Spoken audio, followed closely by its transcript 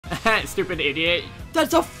Stupid idiot.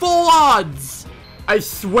 That's a full odds! I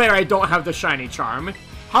swear I don't have the shiny charm.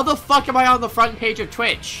 How the fuck am I on the front page of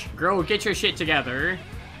Twitch? Girl, get your shit together.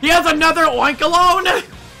 He has another Oinkalone!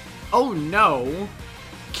 Oh no.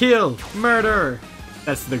 Kill. Murder.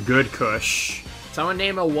 That's the good kush. Someone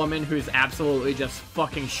name a woman who's absolutely just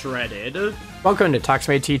fucking shredded. Welcome to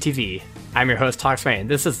ToximaeTTV. I'm your host Toximae, and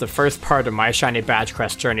this is the first part of my shiny badge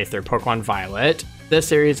quest journey through Pokemon Violet. This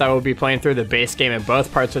series I will be playing through the base game and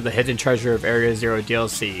both parts of the Hidden Treasure of Area Zero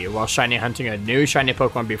DLC, while shiny hunting a new shiny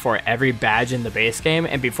Pokemon before every badge in the base game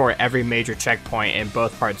and before every major checkpoint in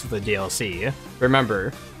both parts of the DLC.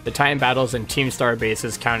 Remember, the Titan battles and Team Star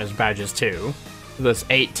bases count as badges too. There's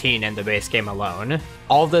 18 in the base game alone.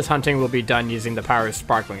 All of this hunting will be done using the power of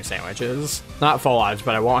sparkling sandwiches. Not full odds,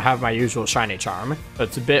 but I won't have my usual shiny charm, so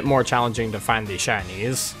it's a bit more challenging to find these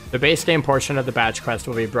shinies. The base game portion of the badge quest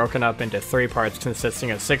will be broken up into 3 parts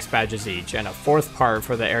consisting of 6 badges each, and a 4th part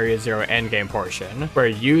for the Area Zero endgame portion, where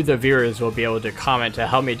you, the viewers, will be able to comment to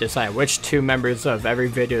help me decide which 2 members of every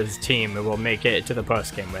video's team will make it to the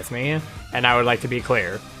postgame with me. And I would like to be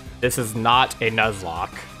clear, this is not a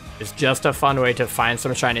Nuzlocke. It's just a fun way to find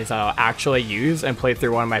some shinies that I'll actually use and play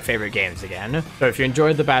through one of my favorite games again. So if you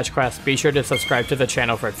enjoyed the badge quest, be sure to subscribe to the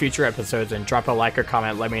channel for future episodes and drop a like or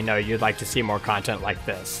comment, let me know you'd like to see more content like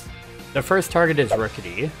this. The first target is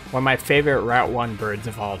Rookity, one of my favorite Route 1 birds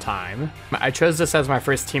of all time. I chose this as my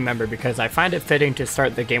first team member because I find it fitting to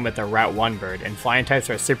start the game with a Route 1 bird, and flying types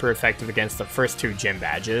are super effective against the first 2 gym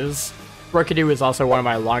badges. Rookity was also one of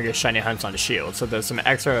my longest shiny hunts on Shield, so there's some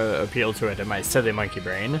extra appeal to it in my silly monkey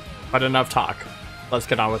brain. But enough talk. Let's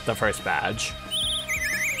get on with the first badge.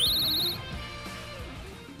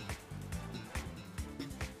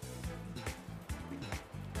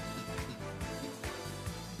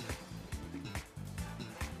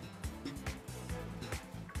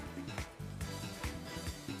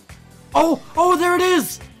 Oh, there it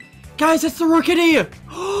is! Guys, it's the Rookity!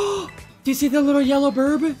 Do you see the little yellow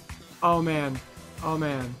burb? Oh man. Oh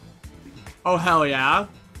man. Oh hell yeah.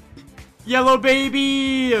 Yellow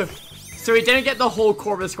baby! So we didn't get the whole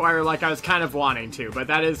Corvusquire like I was kind of wanting to, but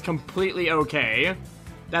that is completely okay.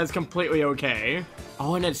 That is completely okay.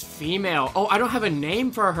 Oh, and it's female. Oh, I don't have a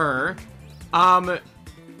name for her.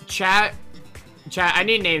 Chat, I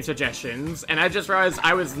need name suggestions, and I just realized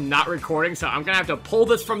I was not recording, so I'm gonna have to pull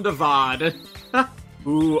this from the VOD.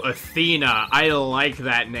 Ooh, Athena. I like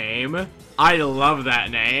that name. I love that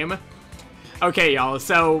name. Okay, y'all,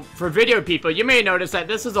 so for video people, you may notice that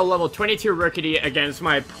this is a level 22 Rookity against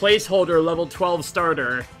my placeholder level 12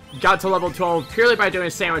 starter. Got to level 12 purely by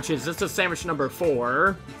doing sandwiches. This is sandwich number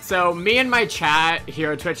 4. So me and my chat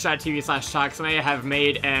here at twitch.tv/Toximae have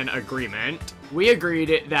made an agreement. We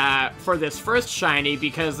agreed that for this first shiny,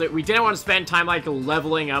 because we didn't want to spend time like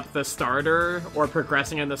leveling up the starter or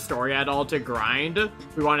progressing in the story at all to grind.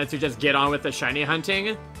 We wanted to just get on with the shiny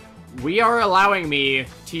hunting. We are allowing me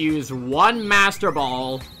to use 1 Master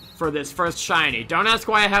Ball for this first shiny. Don't ask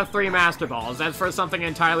why I have 3 Master Balls. That's for something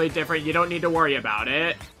entirely different. You don't need to worry about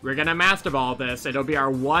it. We're gonna Master Ball this. It'll be our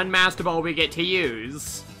 1 Master Ball we get to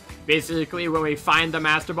use. Basically, when we find the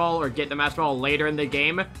Master Ball or get the Master Ball later in the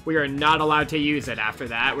game, we are not allowed to use it after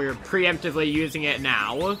that. We are preemptively using it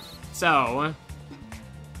now. So,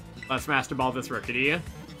 let's Master Ball this Rookity.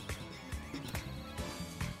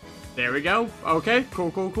 There we go. Okay,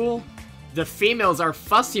 cool. The females are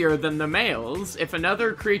fussier than the males. If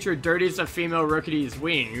another creature dirties a female Rookity's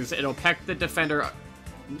wings, it'll peck the defender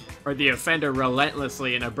or the offender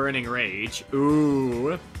relentlessly in a burning rage.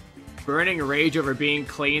 Ooh. Burning rage over being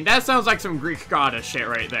clean. That sounds like some Greek goddess shit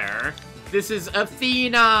right there. This is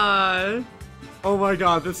Athena! Oh my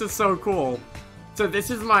god, this is so cool. So this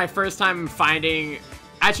is my first time finding...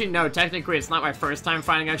 Actually, no, technically it's not my first time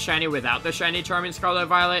finding a shiny without the shiny charm in Scarlet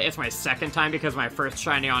Violet. It's my second time because my first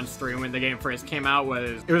shiny on stream when the game first came out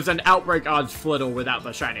was... It was an Outbreak odds Flittle without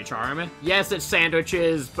the shiny charm. Yes, it's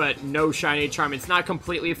sandwiches, but no shiny charm. It's not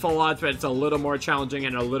completely full odds, but it's a little more challenging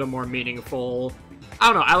and a little more meaningful. I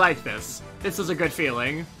don't know, I like this. This is a good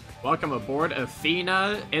feeling. Welcome aboard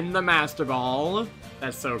Athena in the Master Ball.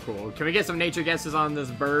 That's so cool. Can we get some nature guesses on this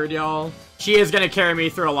bird, y'all? She is gonna carry me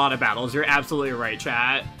through a lot of battles. You're absolutely right,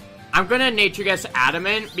 chat. I'm gonna nature guess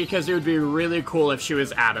adamant because it would be really cool if she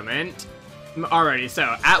was adamant. Alrighty,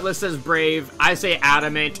 so Atlas is brave. I say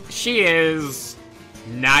adamant. She is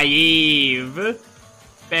naive.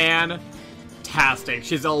 Fantastic.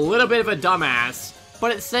 She's a little bit of a dumbass,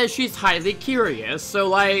 but it says she's highly curious, so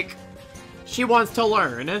like, she wants to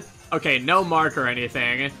learn. Okay, no mark or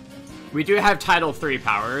anything. We do have Title 3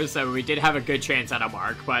 powers, so we did have a good chance at a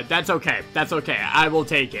mark, but that's okay. That's okay. I will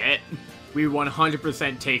take it. We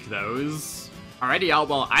 100% take those. Alrighty, y'all.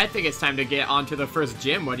 Well, I think it's time to get on to the first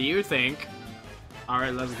gym. What do you think?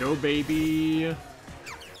 Alright, let's go, baby.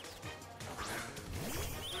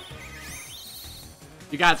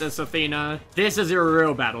 You got this, Athena. This is your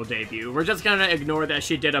real battle debut. We're just gonna ignore that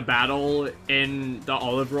she did a battle in the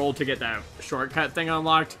olive roll to get that shortcut thing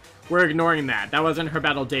unlocked. We're ignoring that. That wasn't her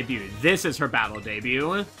battle debut. This is her battle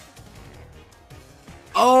debut.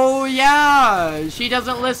 Oh, yeah. She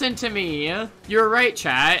doesn't listen to me. You're right,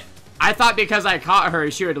 chat. I thought because I caught her,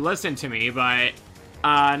 she would listen to me, but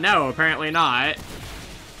no, apparently not.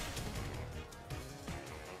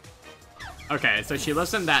 Okay, so she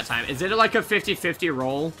listened that time. Is it like a 50-50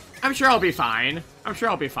 roll? I'm sure I'll be fine. I'm sure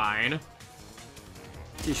I'll be fine.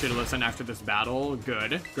 You should listen after this battle.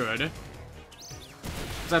 Good, good.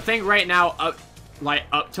 So I think right now,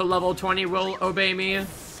 up to level 20 will obey me.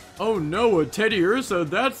 Oh no, a Teddy Ursa,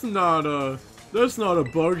 that's not a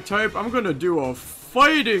bug type. I'm gonna do a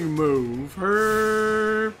fighting move.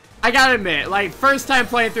 I gotta admit, like, first time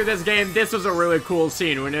playing through this game, this was a really cool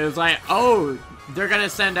scene when it was like, oh, they're gonna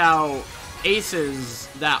send out aces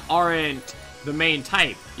that aren't the main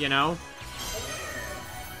type, you know?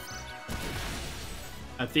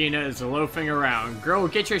 Athena is loafing around. Girl,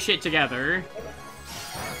 get your shit together.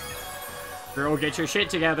 Girl, get your shit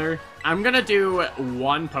together. I'm gonna do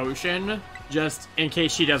one potion, just in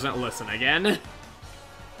case she doesn't listen again.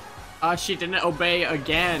 She didn't obey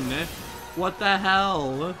again. What the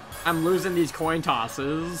hell? I'm losing these coin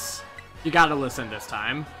tosses. You gotta listen this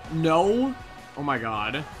time. No? Oh my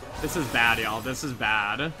god. This is bad, y'all. This is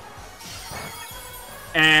bad.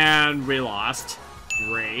 And we lost.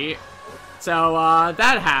 Great. So,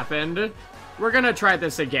 that happened. We're gonna try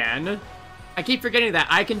this again. I keep forgetting that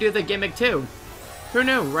I can do the gimmick too. Who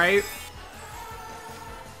knew, right?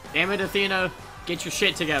 Damn it, Athena. Get your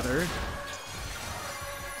shit together.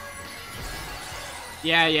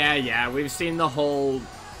 Yeah. We've seen the whole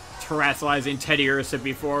terrestrializing Teddy Ursa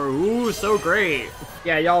before. Ooh, so great.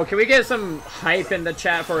 Yeah, y'all, can we get some hype in the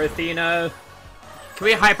chat for Athena? Can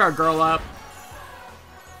we hype our girl up?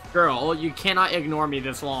 Girl, you cannot ignore me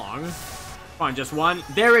this long. Come on, just one.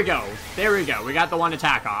 There we go. There we go. We got the one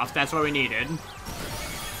attack off. That's what we needed.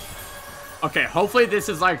 Okay, hopefully this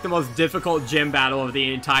is like the most difficult gym battle of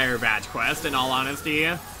the entire badge quest, in all honesty.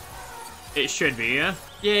 It should be.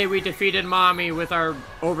 Yay, we defeated Mommy with our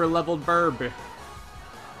over-leveled burb.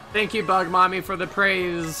 Thank you, Bug Mommy, for the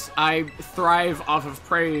praise. I thrive off of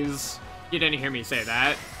praise. You didn't hear me say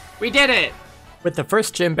that. We did it! With the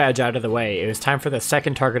first gym badge out of the way, it was time for the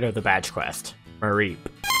second target of the badge quest, Mareep.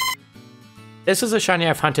 This is a shiny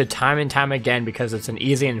I've hunted time and time again because it's an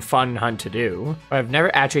easy and fun hunt to do, but I've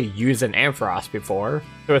never actually used an Ampharos before.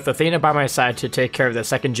 So with Athena by my side to take care of the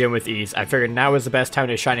second gym with ease, I figured now was the best time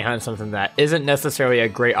to shiny hunt something that isn't necessarily a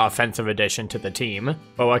great offensive addition to the team.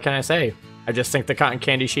 But what can I say? I just think the cotton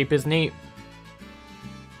candy sheep is neat.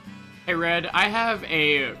 Hey Red, I have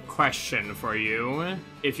a question for you,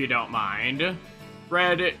 if you don't mind.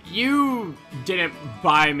 Red, you didn't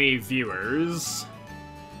buy me viewers,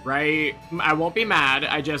 right? I won't be mad,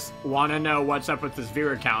 I just want to know what's up with this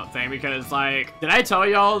viewer count thing, because, like, did I tell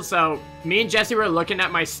y'all? So, me and Jesse were looking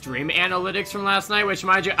at my stream analytics from last night, which,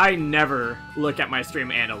 mind you, I never look at my stream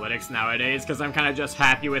analytics nowadays, because I'm kind of just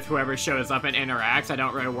happy with whoever shows up and interacts. I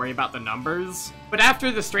don't really worry about the numbers. But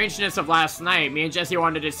after the strangeness of last night, me and Jesse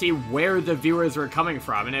wanted to see where the viewers were coming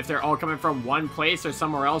from, and if they're all coming from one place or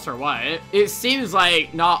somewhere else or what. It seems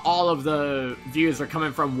like not all of the views are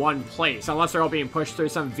coming from one place, unless they're all being pushed through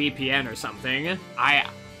some VPN or something. I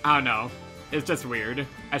don't know. It's just weird.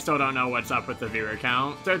 I still don't know what's up with the viewer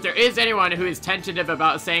count. So if there is anyone who is tentative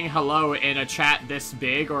about saying hello in a chat this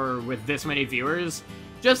big or with this many viewers,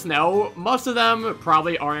 just know most of them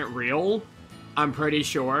probably aren't real. I'm pretty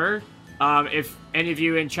sure. If any of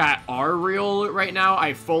you in chat are real right now,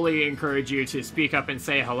 I fully encourage you to speak up and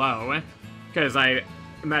say hello, because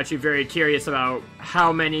I'm actually very curious about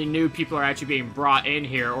how many new people are actually being brought in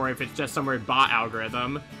here, or if it's just some weird bot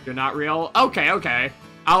algorithm. You're not real? Okay.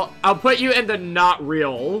 I'll put you in the not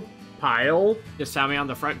real pile. Just tell me on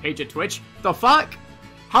the front page of Twitch. The fuck?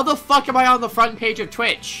 How the fuck am I on the front page of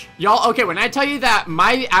Twitch? Y'all, okay, when I tell you that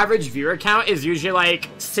my average viewer count is usually like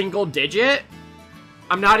single digit,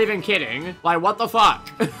 I'm not even kidding. Like, what the fuck?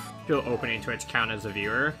 Will opening Twitch count as a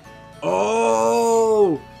viewer?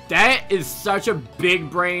 Oh, that is such a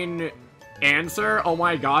big brain answer. Oh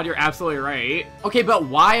my god, you're absolutely right. Okay, but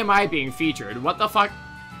why am I being featured? What the fuck?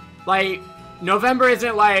 Like, November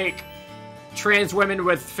isn't like trans women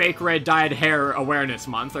with fake red dyed hair awareness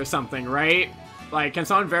month or something, right? Like, can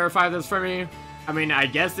someone verify this for me? I mean, I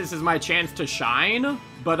guess this is my chance to shine,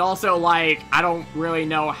 but also, like, I don't really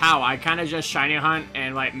know how. I kind of just shiny hunt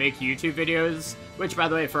and, like, make YouTube videos, which, by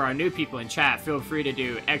the way, for our new people in chat, feel free to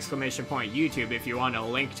do ! YouTube if you want a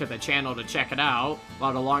link to the channel to check it out. A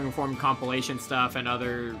lot of long-form compilation stuff and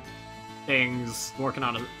other things. Working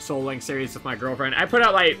on a Soul Link series with my girlfriend. I put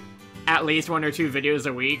out, like, at least 1 or 2 videos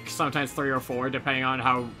a week, sometimes 3 or 4, depending on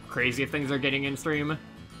how crazy things are getting in stream.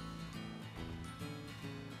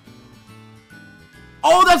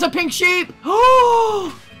 Oh, that's a pink sheep!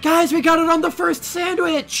 Oh, guys, we got it on the first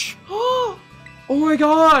sandwich! Oh my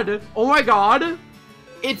god! Oh my god!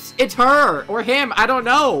 It's her or him, I don't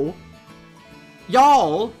know.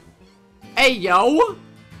 Y'all! Hey, yo!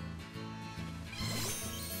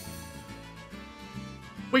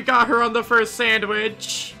 We got her on the first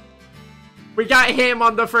sandwich. We got him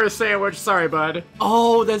on the first sandwich. Sorry, bud.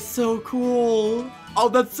 Oh, that's so cool. Oh,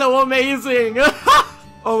 that's so amazing.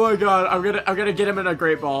 Oh my god, I'm gonna get him in a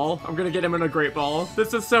great ball. I'm gonna get him in a great ball.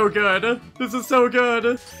 This is so good. This is so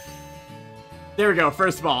good. There we go,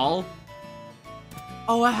 first ball.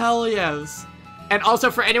 Oh, hell yes. And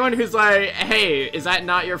also for anyone who's like, hey, is that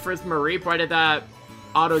not your first Mareep? Why did that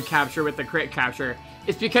auto capture with the crit capture?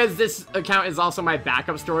 It's because this account is also my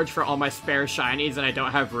backup storage for all my spare shinies and I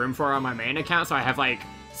don't have room for on my main account, so I have like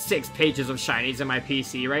 6 pages of shinies in my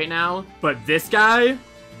PC right now. But this guy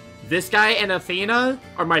and Athena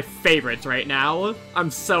are my favorites right now. I'm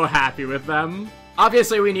so happy with them.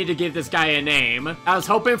 Obviously, we need to give this guy a name. I was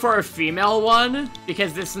hoping for a female one,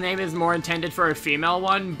 because this name is more intended for a female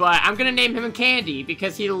one, but I'm gonna name him Candy,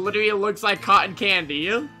 because he literally looks like cotton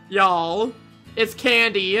candy. Y'all, it's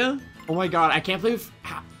Candy. Oh my god, I can't believe...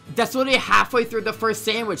 That's literally halfway through the first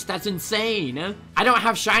sandwich. That's insane. I don't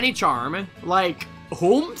have Shiny Charm. Like,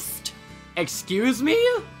 whomst? Excuse me?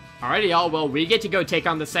 Alrighty, y'all. Well, we get to go take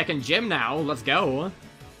on the second gym now. Let's go.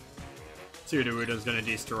 Sudowoodo's gonna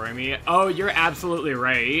destroy me. Oh, you're absolutely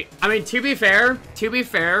right. I mean, to be fair,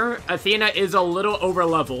 Athena is a little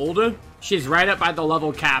over-leveled. She's right up by the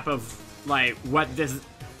level cap of, like, what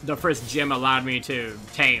the first gym allowed me to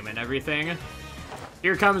tame and everything.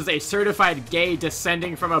 Here comes a certified gay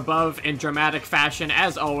descending from above in dramatic fashion,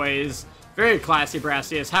 as always. Very classy,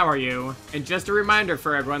 Brassius. How are you? And just a reminder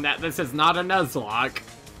for everyone that this is not a Nuzlocke.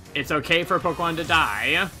 It's okay for Pokemon to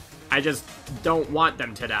die. I just don't want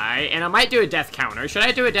them to die. And I might do a death counter. Should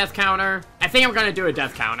I do a death counter? I think I'm gonna do a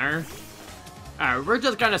death counter. Alright, we're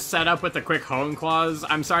just gonna set up with a quick Hone Claws.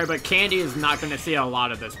 I'm sorry, but Candy is not gonna see a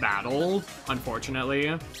lot of this battle,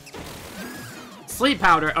 unfortunately. Sleep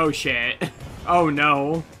Powder. Oh, shit. Oh,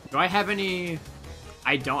 no. Do I have any...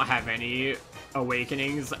 I don't have any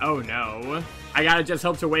awakenings. Oh, no. I gotta just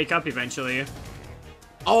hope to wake up eventually.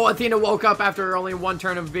 Oh, Athena woke up after only 1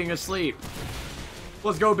 turn of being asleep.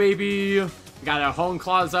 Let's go, baby. Got our Hone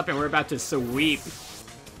Claws up and we're about to sweep.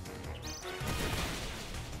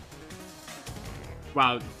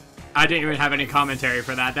 Wow. I didn't even have any commentary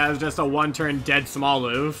for that. That was just a 1-turn dead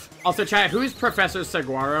Smoliv. Also, chat, who's Professor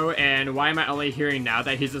Saguaro, and why am I only hearing now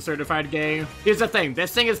that he's a certified gay? Here's the thing.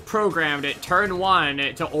 This thing is programmed at turn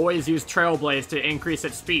 1 to always use Trailblaze to increase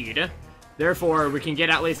its speed. Therefore, we can get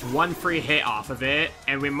at least 1 free hit off of it,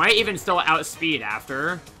 and we might even still outspeed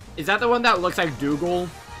after. Is that the one that looks like Dougal?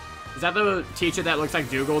 Is that the teacher that looks like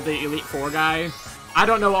Dougal, the Elite Four guy? I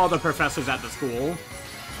don't know all the professors at the school.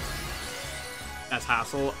 That's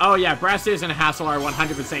Hassel. Oh yeah, Brassius and Hassel are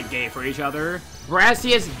 100% gay for each other.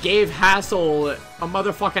 Brassius gave Hassel a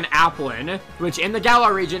motherfucking applin, which in the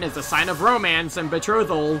Galar region is a sign of romance and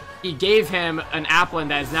betrothal. He gave him an applin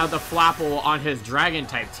that is now the Flapple on his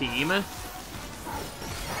Dragon-type team.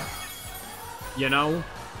 You know?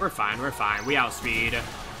 We're fine, we're fine. We outspeed.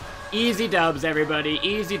 Easy dubs, everybody.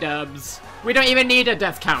 Easy dubs. We don't even need a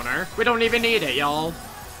death counter. We don't even need it, y'all.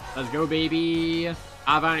 Let's go, baby.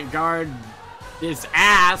 Avant-garde this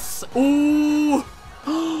ass. Ooh.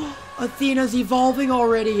 Athena's evolving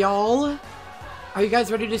already, y'all. Are you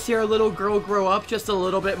guys ready to see our little girl grow up just a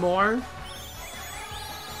little bit more?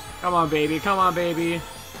 Come on, baby. Come on, baby.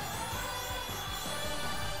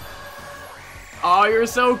 Oh, you're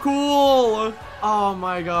so cool. Oh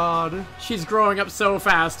my god. She's growing up so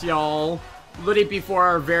fast, y'all. Literally before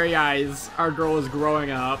our very eyes, our girl is growing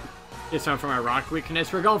up. This one for my rock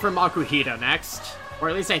weakness. We're going for Makuhita next. Or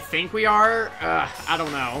at least I think we are. I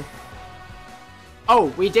don't know. Oh,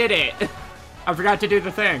 we did it. I forgot to do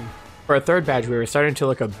the thing. For our third badge, we were starting to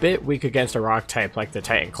look a bit weak against a rock type like the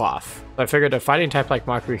Titan Cloth. So I figured a fighting type like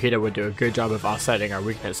Makuhita would do a good job of offsetting our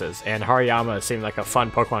weaknesses, and Hariyama seemed like a fun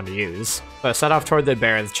Pokemon to use. So I set off toward the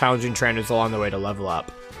Barrens, challenging trainers along the way to level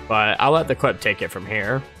up. But I'll let the clip take it from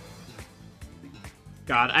here.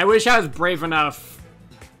 God, I wish I was brave enough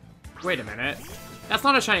Wait a minute. That's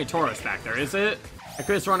not a shiny Tauros back there, is it? I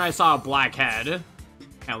could have sworn I saw a black head.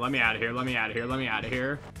 Yeah, let me out of here, let me out of here, let me out of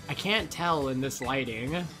here. I can't tell in this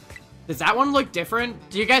lighting. Does that one look different?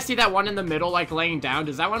 Do you guys see that one in the middle, like, laying down?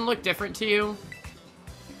 Does that one look different to you?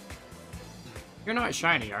 You're not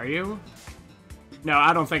shiny, are you? No,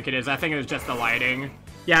 I don't think it is. I think it was just the lighting.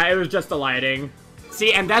 Yeah, it was just the lighting.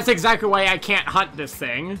 See, and that's exactly why I can't hunt this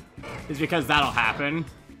thing. Is because that'll happen.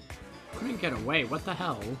 Couldn't get away. What the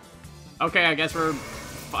hell? Okay, I guess we're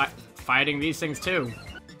fighting these things too.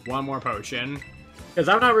 One more potion. Because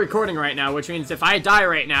I'm not recording right now, which means if I die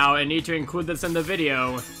right now and need to include this in the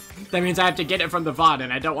video, that means I have to get it from the VOD,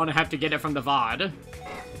 and I don't want to have to get it from the VOD.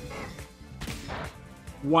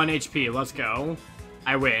 1 HP, let's go.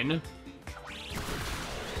 I win.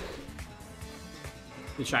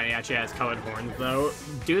 The shiny actually has colored horns, though.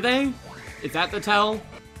 Do they? Is that the tell?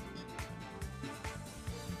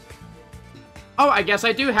 Oh, I guess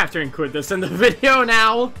I do have to include this in the video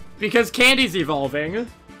now, because Candy's evolving.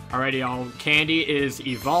 Alrighty, y'all. Candy is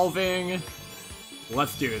evolving.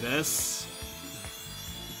 Let's do this.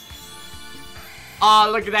 Aw,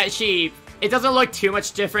 look at that sheep. It doesn't look too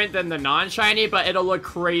much different than the non-shiny, but it'll look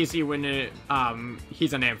crazy when it,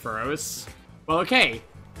 he's an Ampharos. Well, okay.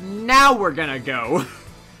 Now we're gonna go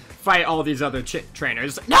fight all these other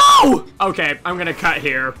trainers. No! Okay, I'm gonna cut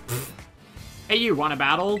here. Hey, you want a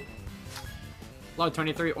battle? Level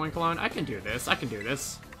 23 Oinkalon. I can do this. I can do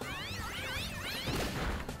this.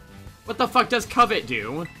 What the fuck does Covet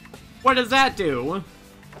do? What does that do?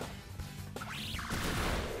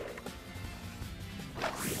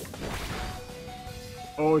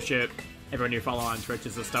 Oh shit. Everyone you follow on Twitch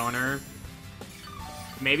is a stoner.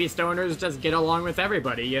 Maybe stoners just get along with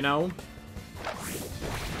everybody, you know?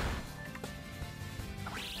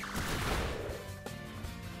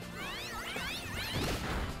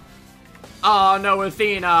 Oh no,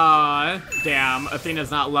 Athena! Damn,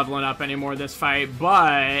 Athena's not leveling up anymore this fight,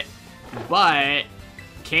 but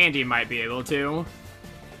Candy might be able to.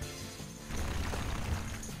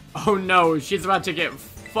 Oh no, she's about to get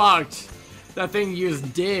fucked. That thing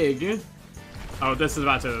used Dig. Oh, this is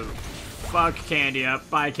about to fuck Candy up.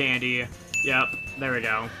 Bye, Candy. Yep, there we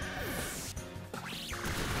go.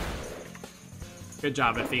 Good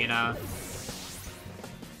job, Athena.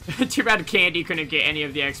 Too bad Candy couldn't get any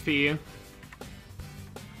of the XP.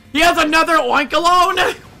 He has another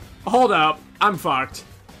Oinkalon? Hold up. I'm fucked.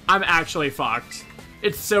 I'm actually fucked.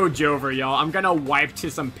 It's so Jover, y'all. I'm gonna wipe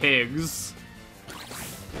to some pigs.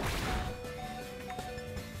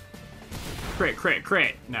 Crit, crit,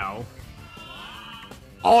 crit. No.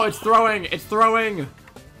 Oh, it's throwing. It's throwing.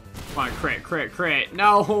 Come on, crit, crit, crit.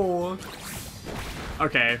 No.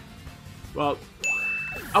 Okay. Well.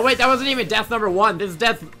 Oh, wait. That wasn't even death number 1. This is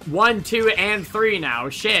death 1, 2, and 3 now.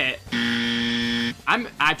 Shit. I'm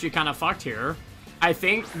actually kind of fucked here. I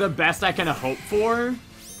think the best I can hope for...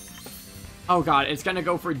 Oh, God. It's going to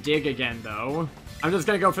go for Dig again, though. I'm just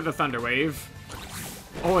going to go for the Thunder Wave.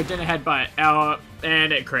 Oh, it didn't headbutt. Oh,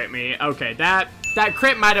 and it crit me. Okay, that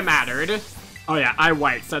crit might have mattered. Oh yeah, I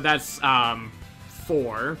wiped, so that's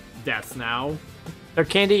 4 deaths now. So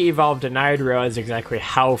Candy evolved and I realized exactly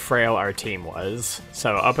how frail our team was.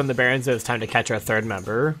 So up in the Barrens, it's time to catch our 3rd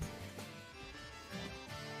member.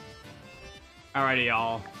 Alrighty,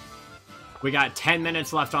 y'all. We got 10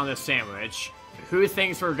 minutes left on this sandwich. Who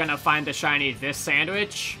thinks we're gonna find the shiny this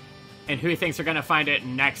sandwich? And who thinks we're gonna find it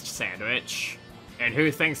next sandwich? And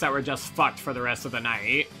who thinks that we're just fucked for the rest of the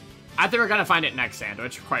night? I think we're gonna find it next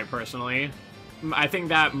sandwich, quite personally. I think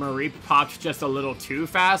that Marie popped just a little too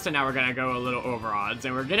fast, and now we're gonna go a little over odds.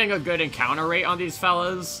 And we're getting a good encounter rate on these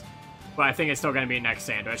fellas, but I think it's still gonna be next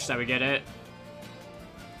sandwich that we get it.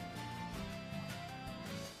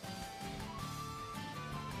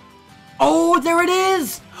 Oh, there it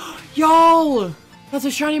is! Yo! That's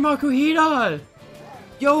a shiny Makuhita!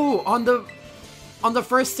 Yo, on the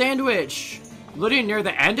first sandwich! Literally near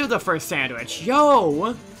the end of the first sandwich.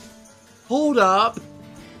 Yo! Hold up.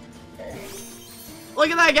 Look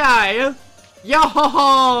at that guy! Yo!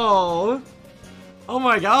 Oh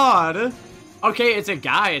my god. Okay, it's a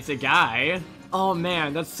guy, it's a guy. Oh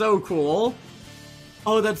man, that's so cool.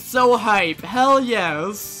 Oh, that's so hype. Hell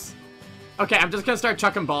yes. Okay, I'm just gonna start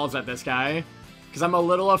chucking balls at this guy. Because I'm a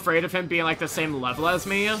little afraid of him being like the same level as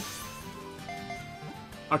me.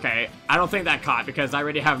 Okay, I don't think that caught because I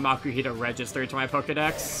already have Makuhita registered to my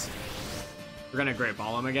Pokedex. We're gonna Great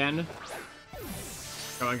Ball him again.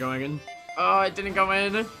 Going in. Oh, it didn't go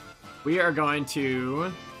in. We are going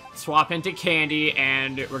to swap into Candy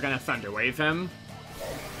and we're gonna Thunder Wave him.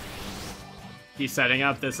 He's setting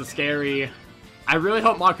up. This is scary. I really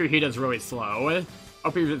hope Makuhita's really slow.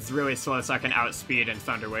 Hope he's really slow so I can outspeed in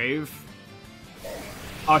Thunder Wave.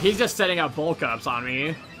 Oh, he's just setting up bulk ups on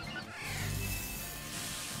me.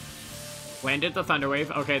 Landed the Thunder Wave.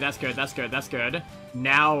 Okay, that's good, that's good, that's good.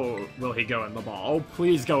 Now, will he go in the ball? Oh,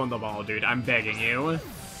 please go in the ball, dude. I'm begging you.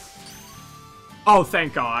 Oh,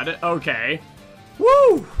 thank God. Okay.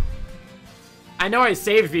 Woo! I know I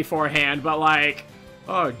saved beforehand, but like...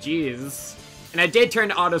 Oh, jeez. And I did turn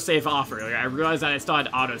autosave off earlier. I realized that I still had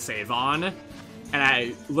autosave on. And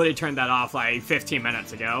I literally turned that off like 15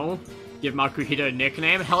 minutes ago. Give Makuhita a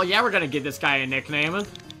nickname? Hell yeah, we're gonna give this guy a nickname.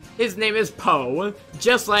 His name is Po.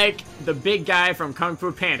 Just like the big guy from Kung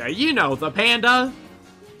Fu Panda. You know the panda?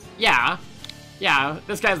 Yeah. Yeah,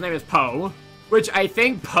 this guy's name is Po. Which I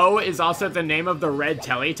think Po is also the name of the red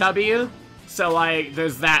Teletubby. So like,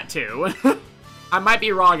 there's that too. I might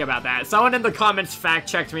be wrong about that. Someone in the comments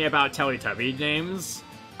fact-checked me about Teletubby names.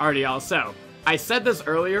 Alrighty, also, I said this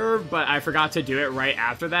earlier, but I forgot to do it right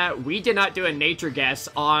after that. We did not do a nature guess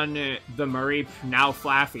on the Murray, now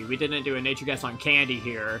Flaffy. We didn't do a nature guess on Candy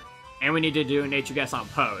here. And we need to do a nature guess on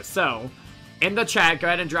Po. So, in the chat, go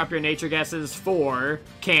ahead and drop your nature guesses for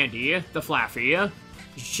Candy, the Flaffy.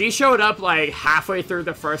 She showed up like halfway through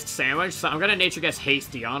the first sandwich, so I'm gonna nature guess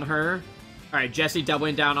Hasty on her. Alright, Jesse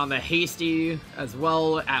doubling down on the Hasty as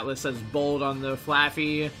well. Atlas says bold on the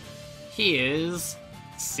Flaffy. He is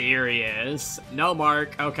serious. No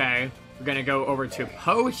mark. Okay. We're gonna go over to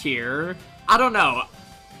Po here. I don't know.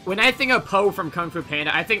 When I think of Po from Kung Fu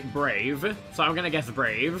Panda, I think brave. So I'm gonna guess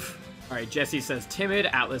brave. Alright, Jesse says timid.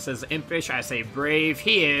 Atlas says impish. I say brave.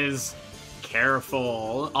 He is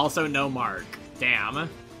careful. Also no mark. Damn.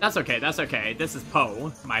 That's okay. That's okay. This is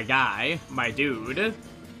Po. My guy. My dude.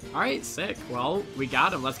 Alright, sick. Well, we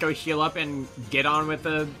got him. Let's go heal up and get on with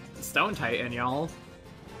the Stone Titan, y'all.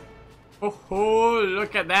 Oh,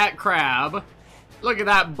 look at that crab. Look at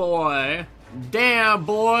that boy. Damn,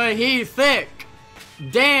 boy, he's thick.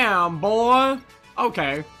 Damn, boy.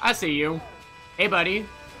 Okay, I see you. Hey, buddy.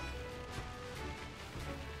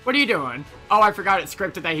 What are you doing? Oh, I forgot it's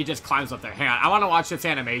scripted that he just climbs up there. Hang on, I want to watch this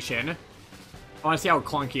animation. I want to see how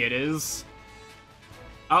clunky it is.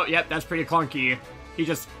 Oh, yep, that's pretty clunky. He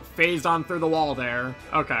just phased on through the wall there.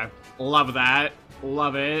 Okay. Love that.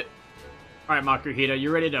 Love it. Alright, Makuhita,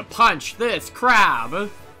 you ready to punch this crab?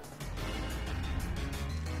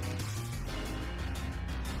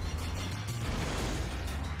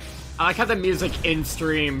 I like how the music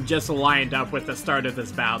in-stream just lined up with the start of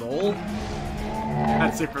this battle.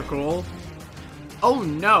 That's super cool. Oh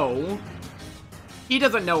no. He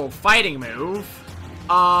doesn't know a fighting move.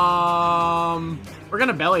 We're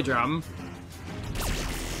gonna belly drum.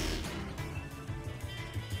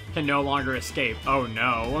 Can no longer escape. Oh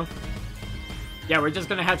no. Yeah, we're just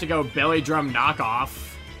gonna have to go belly drum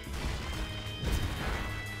knockoff.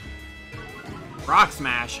 Rock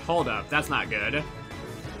smash. Hold up, that's not good.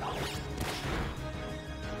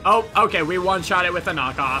 Oh, okay, we one-shot it with a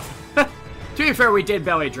knockoff. To be fair, we did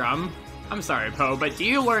belly drum. I'm sorry, Po, but do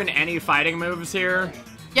you learn any fighting moves here?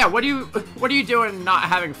 Yeah, what are you doing not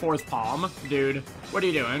having fourth palm, dude? What are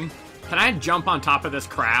you doing? Can I jump on top of this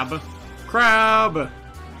crab? Crab!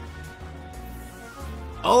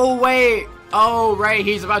 Oh, wait. Oh, right,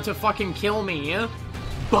 he's about to fucking kill me.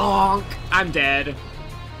 Bonk. I'm dead.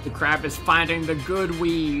 The crab is finding the good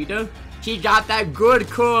weed. He got that good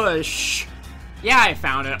kush. Yeah, I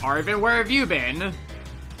found it, Arvin. Where have you been?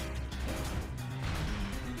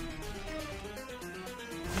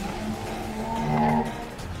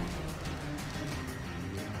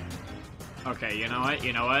 Okay, you know what?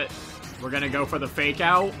 You know what? We're gonna go for the fake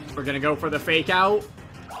out. We're gonna go for the fake out.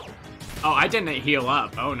 Oh, I didn't heal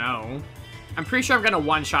up. Oh, no. I'm pretty sure I'm gonna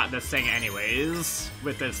one-shot this thing anyways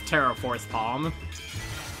with this Terra Force Palm.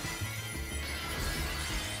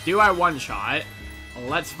 Do I one-shot?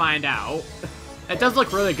 Let's find out. It does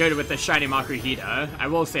look really good with the shiny Makuhita. I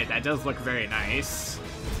will say that does look very nice.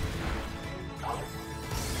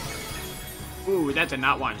 Ooh, that did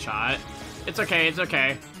not one-shot. It's okay, it's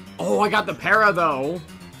okay. Oh, I got the para, though.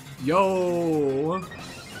 Yo.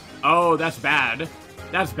 Oh, that's bad.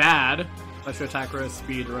 That's bad. Special attack rose,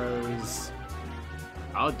 speed rose.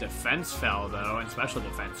 Oh, defense fell, though, and special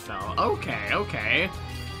defense fell. Okay, okay.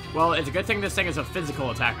 Well, it's a good thing this thing is a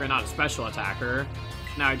physical attacker, not a special attacker.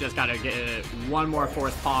 Now I just gotta get one more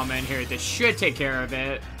fourth palm in here. This should take care of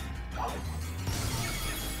it.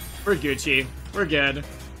 We're Gucci. We're good.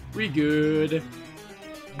 We good.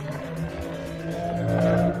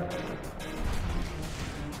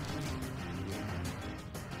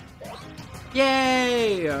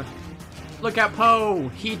 Yay! Look at Po.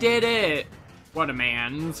 He did it. What a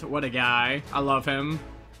man. What a guy. I love him.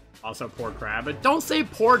 Also, poor crab. But don't say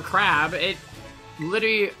poor crab.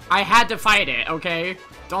 literally, I had to fight it, okay?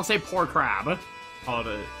 Don't say poor crab. Oh,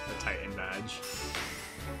 the Titan badge.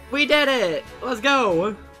 We did it! Let's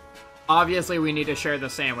go! Obviously, we need to share the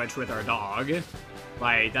sandwich with our dog.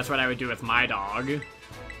 Like, that's what I would do with my dog.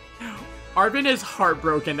 Arvin is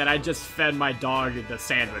heartbroken that I just fed my dog the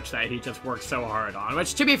sandwich that he just worked so hard on.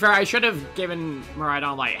 Which, to be fair, I should have given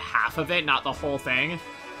Miraidon, like, half of it, not the whole thing.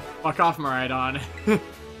 Fuck off, Miraidon.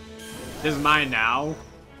 This is mine now.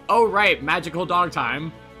 Oh, right, magical dog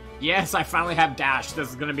time. Yes, I finally have Dash. This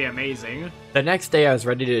is gonna be amazing. The next day, I was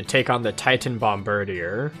ready to take on the Titan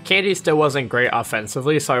Bombardier. Candy still wasn't great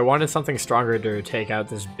offensively, so I wanted something stronger to take out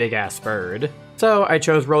this big-ass bird. So I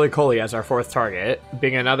chose Roly-Coly as our 4th target,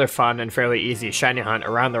 being another fun and fairly easy shiny hunt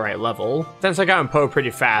around the right level. Since I got in Poe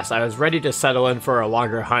pretty fast, I was ready to settle in for a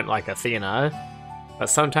longer hunt like Athena. But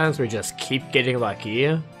sometimes we just keep getting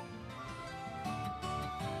lucky.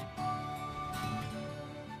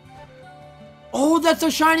 Oh, that's a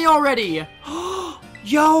shiny already!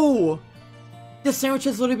 Yo! This sandwich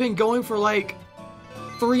has literally been going for like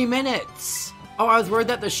 3 minutes. Oh, I was worried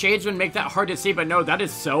that the shades would make that hard to see, but no, that is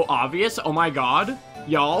so obvious. Oh my god.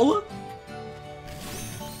 Y'all?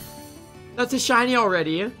 That's a shiny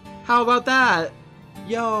already. How about that?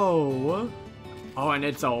 Yo. Oh, and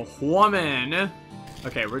it's a woman.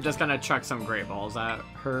 Okay, we're just gonna chuck some Great Balls at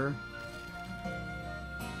her.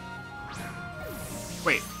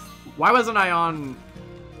 Wait. Why wasn't I on...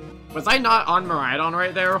 Was I not on Miraidon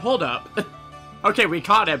right there? Hold up. Okay, we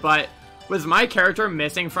caught it, but... Was my character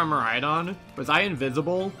missing from Miraidon? Was I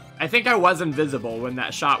invisible? I think I was invisible when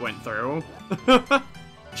that shot went through.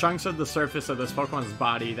 Chunks of the surface of this Pokemon's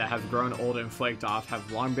body that have grown old and flaked off have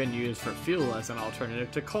long been used for fuel as an alternative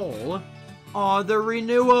to coal. Aw, they're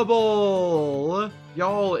renewable!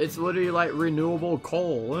 Y'all, it's literally like renewable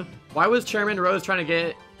coal. Why was Chairman Rose trying to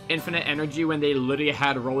get infinite energy when they literally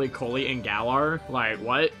had Roly-Coly and Galar? Like,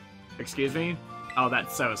 what? Excuse me? Oh,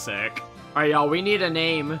 that's so sick. Alright, y'all, we need a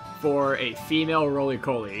name for a female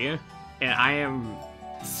Roly-Coly. And I am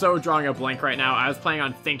so drawing a blank right now. I was planning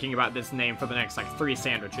on thinking about this name for the next, like, 3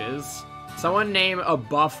 sandwiches. Someone name a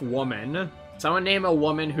buff woman. Someone name a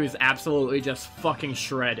woman who's absolutely just fucking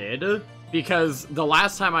shredded. Because the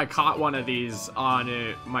last time I caught one of these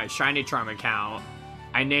on my Shiny Charm account,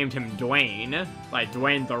 I named him Dwayne, like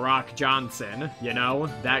Dwayne The Rock Johnson, you know,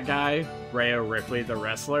 that guy, Rhea Ripley the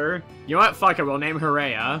wrestler. You know what, fuck it, we'll name her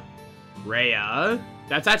Rhea. Rhea?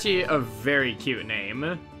 That's actually a very cute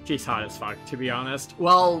name. She's hot as fuck, to be honest.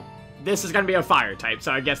 Well, this is gonna be a fire type,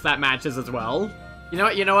 so I guess that matches as well.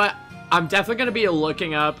 You know what, I'm definitely gonna be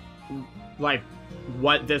looking up, like,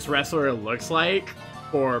 what this wrestler looks like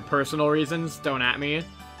for personal reasons, don't at me.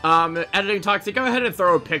 Editing Toxic, go ahead and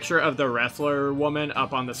throw a picture of the wrestler woman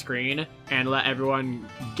up on the screen and let everyone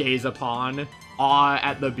gaze upon, awe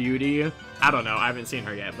at the beauty. I don't know, I haven't seen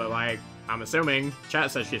her yet, but like, I'm assuming. Chat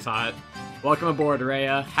says she's hot. Welcome aboard,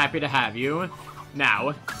 Rhea. Happy to have you.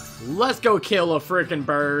 Now, let's go kill a freaking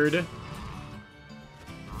bird.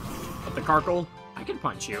 What, the Carkle? I can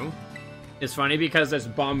punch you. It's funny because it's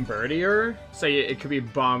Bombardier, so it could be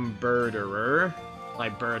Bombirderer,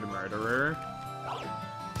 like bird murderer.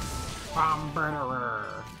 Bombardier.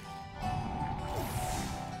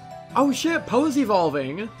 Oh shit, Poe's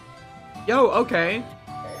evolving. Yo, okay.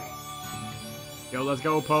 Yo, let's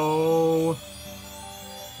go, Poe.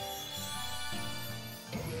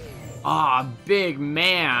 Ah, big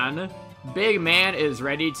man. Big man is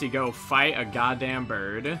ready to go fight a goddamn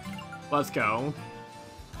bird. Let's go.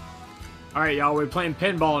 Alright, y'all, we're playing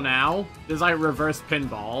pinball now. This is like reverse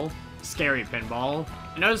pinball. Scary pinball.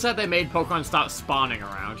 I noticed that they made Pokemon stop spawning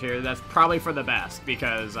around here. That's probably for the best,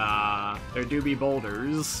 because, there do be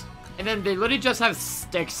boulders. And then they literally just have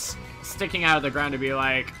sticks sticking out of the ground to be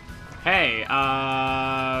like, hey,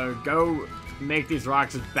 go make these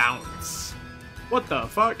rocks bounce. What the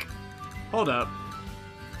fuck? Hold up.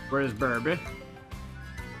 Where's Burb?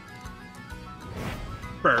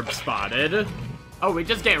 Burb spotted. Oh, we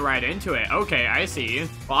just get right into it. Okay, I see.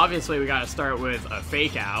 Well, obviously we gotta start with a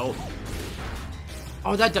fake out.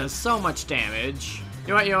 Oh, that does so much damage.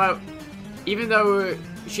 You know what? Even though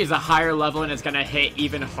she's a higher level and it's gonna hit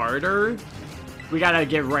even harder, we gotta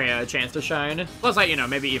give Rhea a chance to shine. Plus, like, you know,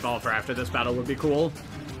 maybe evolve her after this battle would be cool.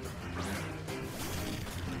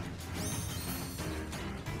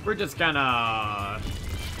 We're just gonna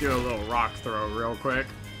do a little rock throw real quick.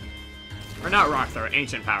 Or not rock throw,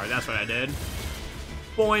 ancient power, that's what I did.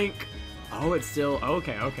 Boink! Oh, it's still,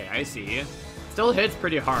 okay, I see. Still hits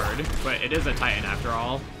pretty hard, but it is a Titan after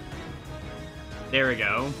all. There we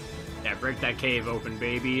go. Yeah, break that cave open,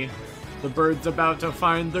 baby. The bird's about to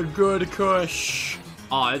find the good kush.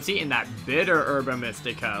 Oh, it's eating that bitter Herba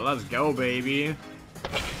Mystica. Let's go, baby.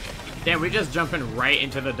 Damn, we just jumping right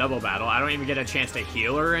into the double battle. I don't even get a chance to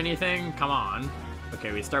heal or anything. Come on.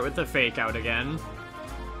 Okay, we start with the fake out again.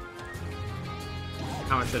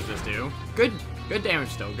 How much does this do? Good damage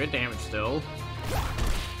still. Good damage still.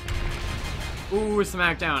 Ooh,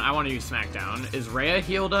 Smackdown. I want to use Smackdown. Is Rhea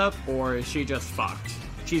healed up, or is she just fucked?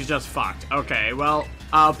 She's just fucked. Okay, well,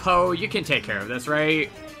 Poe, you can take care of this, right?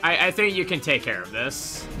 I think you can take care of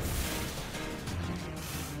this.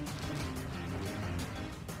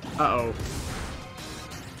 Uh-oh.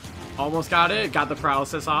 Almost got it. Got the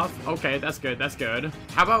paralysis off. Okay, that's good. That's good.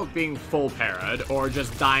 How about being full parried, or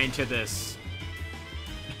just dying to this...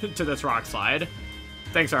 to this rock slide?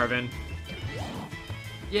 Thanks, Arvin.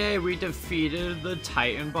 Yay, we defeated the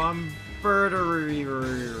Titan Bombarder.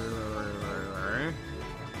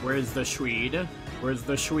 Where's the Swede? Where's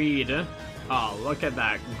the Swede? Oh, look at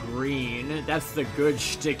that green. That's the good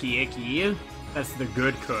sticky icky. That's the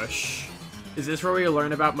good kush. Is this where we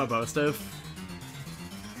learn about Mabostif?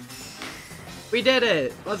 We did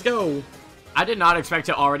it! Let's go! I did not expect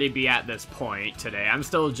to already be at this point today. I'm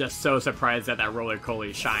still just so surprised that that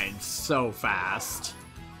roly-poly shined so fast.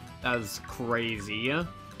 That was crazy. And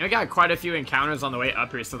we got quite a few encounters on the way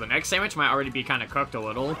up here, so the next sandwich might already be kind of cooked a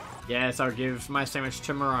little. Yes, I'll give my sandwich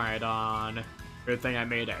to Miraidon. Good thing I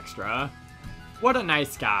made extra. What a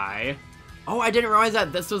nice guy. Oh, I didn't realize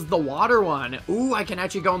that this was the water one. Ooh, I can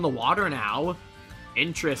actually go in the water now.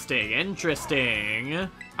 Interesting, interesting.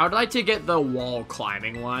 I would like to get the wall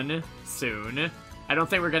climbing one soon. I don't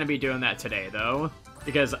think we're going to be doing that today, though.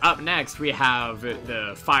 Because up next, we have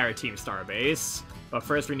the Fire Team Starbase. But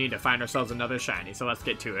first, we need to find ourselves another shiny, so let's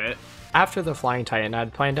get to it. After the Flying Titan,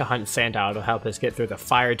 I'd planned to hunt Sandile to help us get through the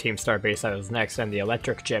Fire Team Starbase that was next and the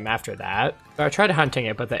Electric Gym after that. So I tried hunting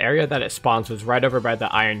it, but the area that it spawns was right over by the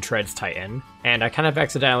Iron Treads Titan. And I kind of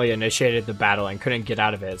accidentally initiated the battle and couldn't get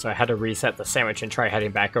out of it, so I had to reset the sandwich and try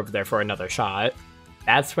heading back over there for another shot.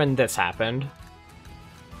 That's when this happened.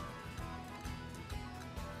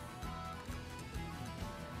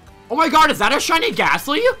 Oh my god, is that a shiny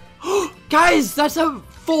Ghastly? Guys, that's a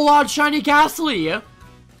full-on shiny Ghastly!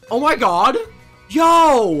 Oh my god!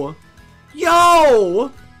 Yo!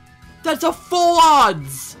 Yo! That's a full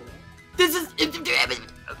odds! This is...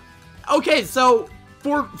 Okay, so,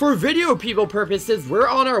 for video people purposes, we're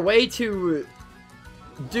on our way to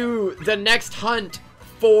do the next hunt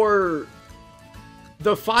for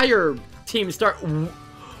the Fire Team Star...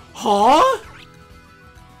 Huh?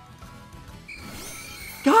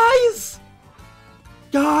 Guys!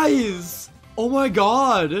 Guys! Oh my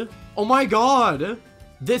god! Oh my god!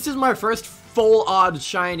 This is my first full odd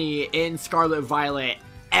shiny in Scarlet Violet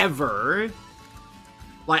ever.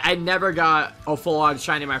 Like, I never got a full odd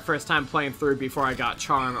shiny my first time playing through before I got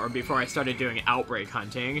Charm or before I started doing Outbreak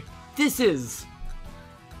hunting. This is...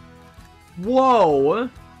 Whoa!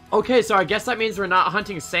 Okay, so I guess that means we're not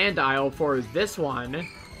hunting Sandile for this one.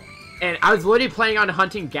 And I was literally planning on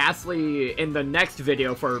hunting Ghastly in the next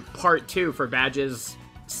video for part 2 for badges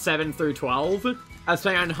 7 through 12. I was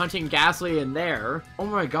planning on hunting Ghastly in there. Oh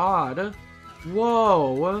my god.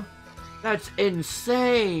 Whoa. That's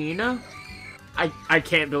insane. I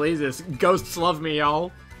can't believe this. Ghosts love me,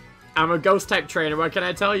 y'all. I'm a ghost type trainer. What can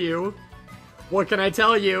I tell you? What can I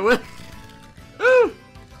tell you?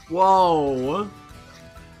 Whoa.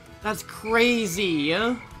 That's crazy.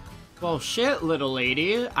 Well, shit, little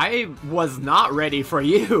lady. I was not ready for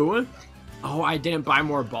you. Oh, I didn't buy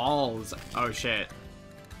more balls. Oh, shit.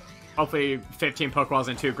 Hopefully 15 Pokeballs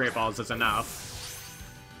and 2 Great Balls is enough.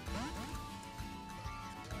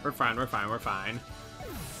 We're fine, we're fine, we're fine.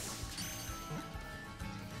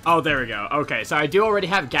 Oh, there we go. Okay, so I do already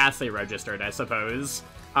have Ghastly registered, I suppose.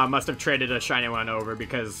 Must have traded a shiny one over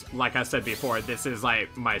because, like I said before, this is,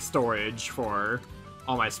 like, my storage for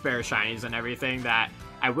all my spare shinies and everything that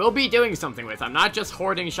I will be doing something with. I'm not just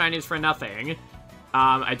hoarding shinies for nothing.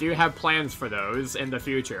 I do have plans for those in the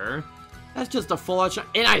future. That's just a full-on shiny.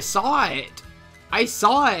 And I saw it! I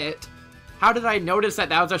saw it! How did I notice that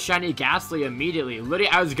that was a shiny Ghastly immediately? Literally,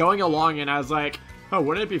 I was going along and I was like, oh,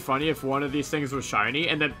 wouldn't it be funny if one of these things was shiny?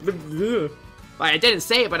 And then... Like, I didn't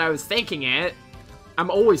say it, but I was thinking it. I'm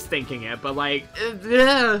always thinking it, but like...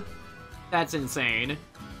 That's insane.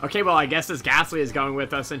 Okay, well, I guess this Ghastly is going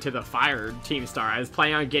with us into the Fire Team Star. I was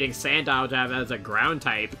planning on getting Sandile to have as a ground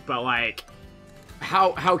type, but, like,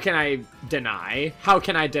 how can I deny? How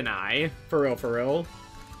can I deny? For real, for real.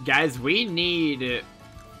 Guys, we need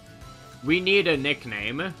a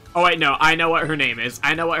nickname. Oh, wait, no, I know what her name is.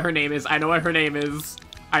 I know what her name is. I know what her name is.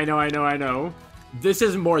 I know. This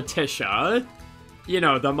is Morticia. You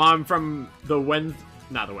know, the mom from the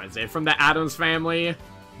not the Wednesday, from the Addams Family.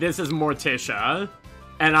 this is Morticia,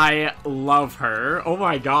 and I love her. Oh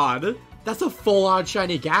my god. That's a full-on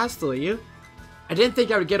shiny Ghastly. I didn't think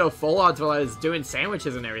I would get a full-on while I was doing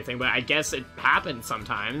sandwiches and everything, but I guess it happens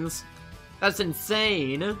sometimes. That's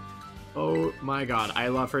insane. Oh my god, I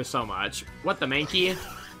love her so much. What the Mankey?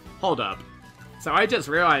 Hold up. So I just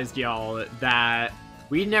realized, y'all, that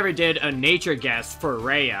we never did a nature guess for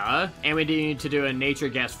Rhea, and we need to do a nature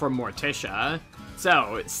guess for Morticia.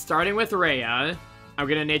 So, starting with Rhea, I'm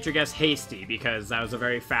gonna nature guess Hasty, because that was a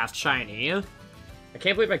very fast shiny. I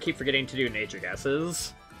can't believe I keep forgetting to do nature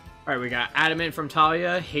guesses. Alright, we got Adamant from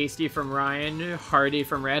Talia, Hasty from Ryan, Hardy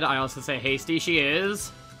from Red. I also say Hasty. She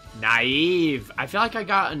is Naive. I feel like I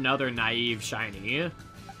got another Naive shiny.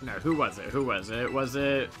 No, who was it? Who was it? Was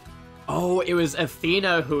it... Oh, it was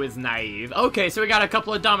Athena who is Naive. Okay, so we got a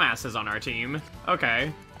couple of dumbasses on our team.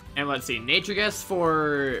 Okay. And let's see, nature guess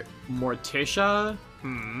for Morticia?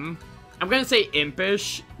 I'm gonna say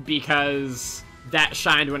Impish because that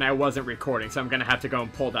shined when I wasn't recording, so I'm gonna have to go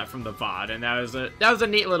and pull that from the VOD, and that was a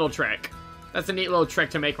neat little trick. That's a neat little trick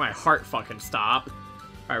to make my heart fucking stop.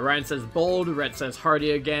 Alright, Ryan says Bold, Red says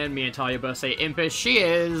Hardy again, me and Talia both say Impish. She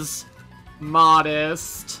is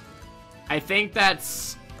Modest. I think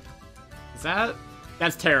that's...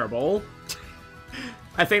 That's terrible.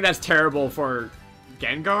 I think that's terrible for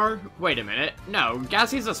Gengar? Wait a minute. No,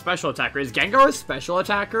 Ghastly's a special attacker. Is Gengar a special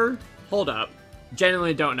attacker? Hold up.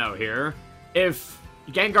 Genuinely don't know here. If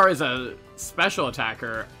Gengar is a special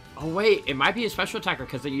attacker... Oh wait, it might be a special attacker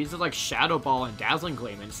because it uses like Shadow Ball and Dazzling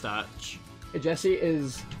Gleam and such. Hey Jesse,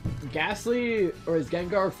 is Ghastly or is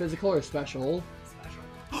Gengar physical or special?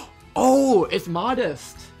 Special. Oh, it's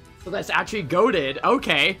Modest. So that's actually goated.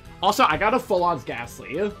 Okay. Also, I got a full-on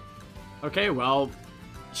Ghastly. Okay, well,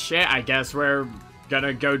 shit, I guess we're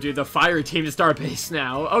gonna go do the Fire Team Star base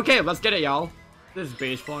now. Okay, let's get it, y'all. This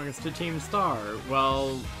base belongs to Team Star.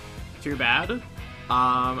 Well, too bad.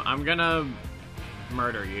 I'm gonna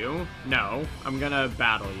murder you. No, I'm gonna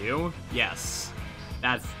battle you. Yes.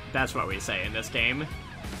 That's what we say in this game.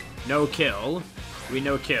 No kill. We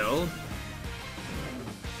no kill.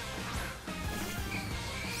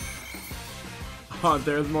 Oh,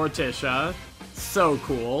 there's Morticia. So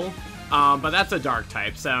cool. But that's a dark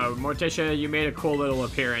type, so Morticia, you made a cool little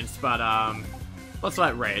appearance, but let's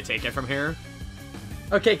let Rhea take it from here.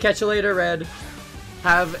 Okay, catch you later, Red.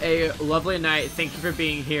 Have a lovely night. Thank you for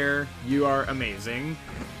being here. You are amazing.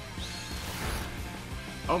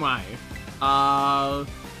 Oh my.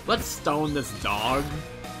 Let's stone this dog.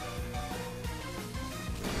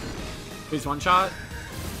 Please one shot.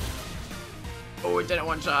 Oh, it didn't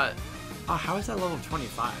one shot. Oh, how is that level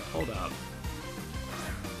 25? Hold up.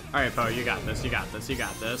 Alright, Poe, you got this, you got this, you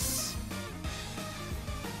got this.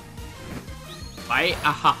 Fight?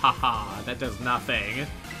 Ahahaha, that does nothing.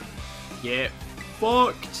 Get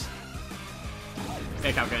fucked. I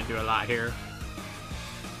think I'm gonna do a lot here.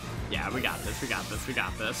 Yeah, we got this, we got this, we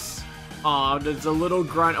got this. Aw, does the little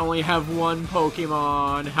grunt only have one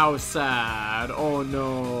Pokemon? How sad. Oh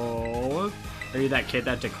no. Are you that kid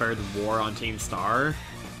that declared war on Team Star?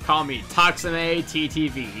 Call me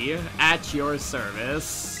ToximaeTTV at your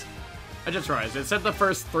service. I just realized it said the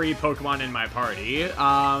first 3 Pokemon in my party.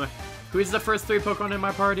 Who's the first 3 Pokemon in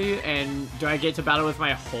my party? And do I get to battle with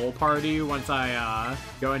my whole party once I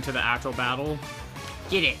go into the actual battle?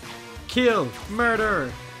 Get it. Kill.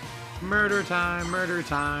 Murder. Murder time. Murder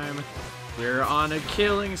time. We're on a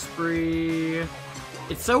killing spree.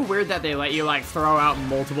 It's so weird that they let you like throw out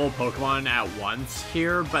multiple Pokemon at once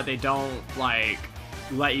here, but they don't like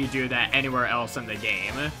let you do that anywhere else in the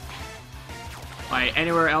game. Like,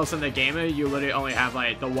 anywhere else in the game, you literally only have,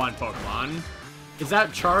 like, the one Pokemon. Is that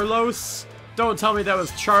Charlos? Don't tell me that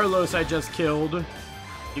was Charlos I just killed.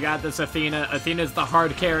 You got this, Athena. Athena's the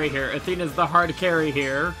hard carry here. Athena's the hard carry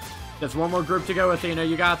here. There's one more group to go, Athena.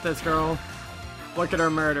 You got this, girl. Look at her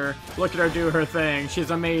murder. Look at her do her thing.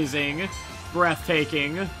 She's amazing.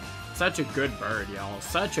 Breathtaking. Such a good bird, y'all.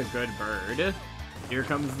 Such a good bird. Here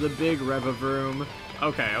comes the big Revavroom.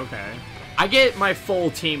 Okay, okay. I get my full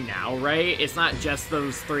team now, right? It's not just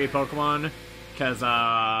those 3 Pokemon. Because,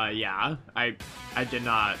 yeah. I did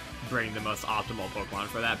not bring the most optimal Pokemon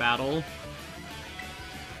for that battle.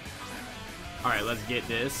 Alright, let's get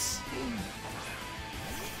this.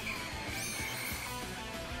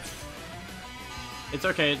 It's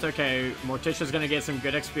okay, it's okay. Morticia's gonna get some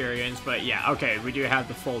good experience, but yeah, okay, we do have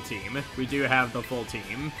the full team. We do have the full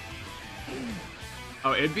team.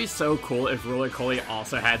 Oh, it'd be so cool if Roly-Coly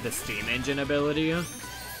also had the Steam Engine ability.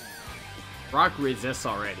 Rock resists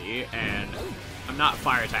already, and I'm not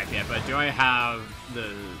fire type yet, but do I have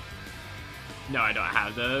the... No, I don't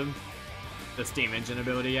have the Steam Engine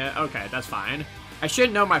ability yet. Okay, that's fine. I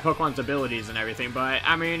should know my Pokemon's abilities and everything, but,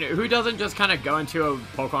 I mean, who doesn't just kind of go into a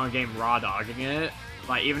Pokemon game raw dogging it?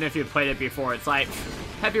 Like, even if you've played it before, it's like,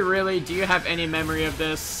 have you really? Do you have any memory of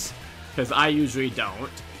this? Because I usually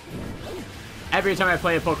don't. Every time I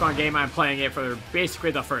play a Pokemon game, I'm playing it for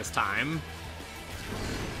basically the first time.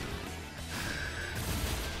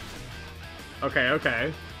 Okay,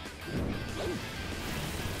 okay.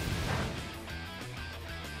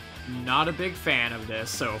 Not a big fan of this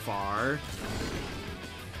so far.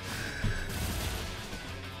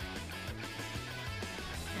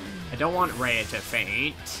 I don't want Rhea to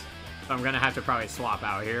faint, so I'm gonna have to probably swap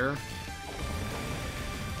out here.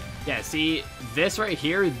 Yeah, see, this right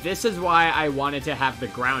here, this is why I wanted to have the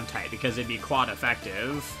ground type, because it'd be quad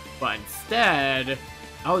effective. But instead,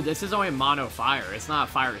 oh, this is only mono fire. It's not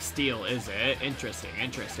fire steel, is it? Interesting,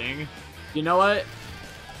 interesting. You know what?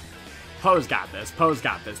 Poe's got this. Poe's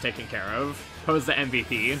got this taken care of. Poe's the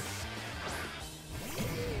MVP.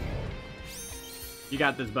 You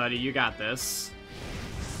got this, buddy. You got this.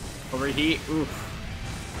 Overheat.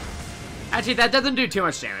 Oof. Actually, that doesn't do too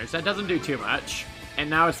much damage. That doesn't do too much. And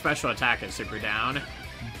now its special attack is super down.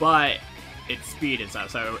 But its speed is up.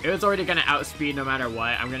 So it was already going to outspeed no matter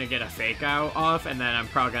what. I'm going to get a fake out off. And then I'm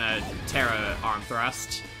probably going to tear a arm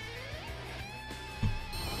thrust.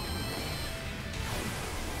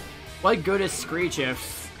 What good is Screech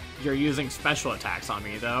if you're using special attacks on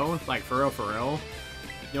me, though? Like, for real, for real.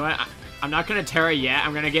 You know what? I'm not going to Terra yet.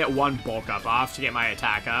 I'm going to get one bulk up off to get my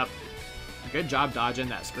attack up. Good job dodging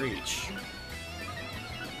that Screech.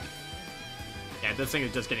 Yeah, this thing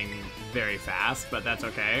is just getting very fast, but that's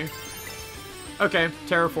okay. Okay,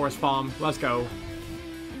 Terra Force Palm. Let's go.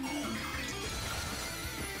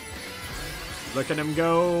 Look at him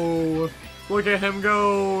go. Look at him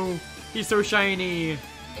go. He's so shiny.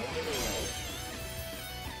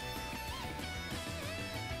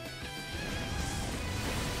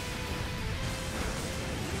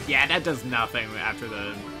 Yeah, that does nothing after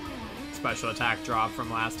the special attack drop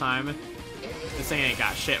from last time. This thing ain't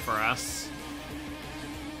got shit for us.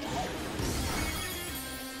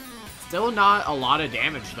 Still not a lot of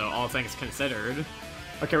damage, though, all things considered.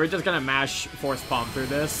 Okay, we're just gonna mash Force Palm through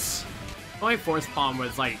this. Only Force Palm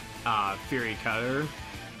was, like, Fury Cutter.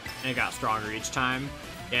 And it got stronger each time.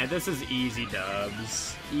 Yeah, this is easy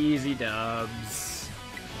dubs. Easy dubs.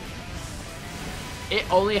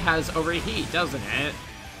 It only has Overheat, doesn't it?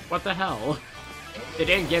 What the hell? They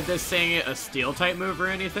didn't give this thing a Steel-type move or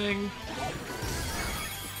anything?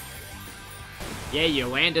 Yeah, you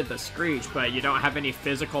landed the Screech, but you don't have any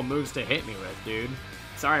physical moves to hit me with, dude.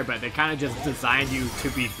 Sorry, but they kind of just designed you to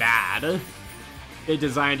be bad. They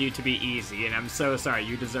designed you to be easy, and I'm so sorry.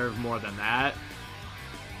 You deserve more than that.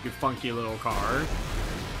 You funky little car.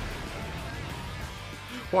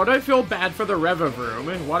 Why do I feel bad for the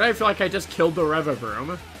Revavroom? Why do I feel like I just killed the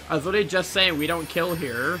Revavroom? I was literally just saying we don't kill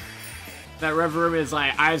here. That Revavroom is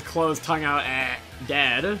like, eyes closed, tongue out,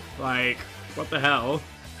 dead. Like, what the hell?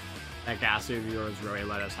 That Ghastly of yours really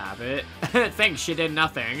let us have it. Thanks, she did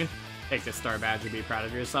nothing. Take the star badge and be proud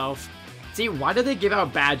of yourself. See, why do they give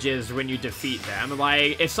out badges when you defeat them?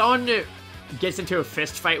 Like, if someone gets into a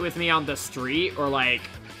fist fight with me on the street or, like,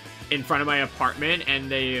 in front of my apartment and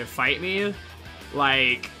they fight me,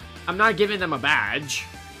 like, I'm not giving them a badge.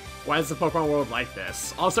 Why is the Pokemon world like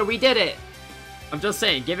this? Also, we did it! I'm just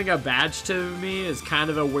saying, giving a badge to me is kind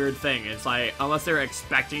of a weird thing. It's like, unless they're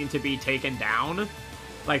expecting to be taken down,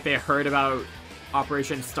 like they heard about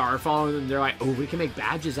Operation Starfall, and they're like, oh, we can make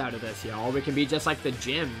badges out of this, y'all. We can be just like the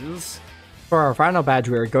gyms. For our final badge,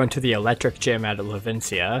 we were going to the Electric Gym at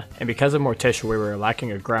Levincia, and because of Morticia, we were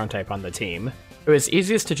lacking a ground type on the team. It was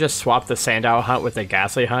easiest to just swap the Sandile hunt with the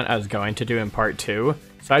Ghastly hunt I was going to do in part 2,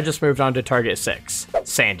 so I just moved on to target 6,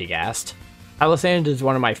 Sandygast. Palisand is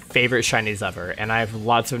one of my favorite shinies ever, and I have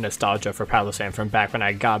lots of nostalgia for Palisand from back when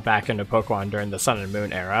I got back into Pokemon during the Sun and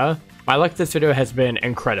Moon era. My luck this video has been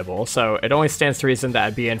incredible, so it only stands to reason that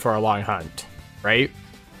I'd be in for a long hunt, right?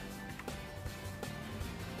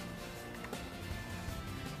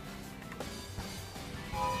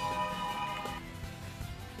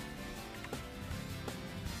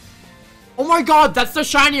 Oh my god, that's the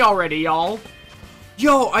shiny already, y'all!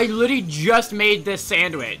 Yo, I literally just made this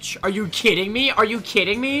sandwich. Are you kidding me? Are you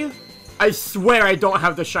kidding me? I swear I don't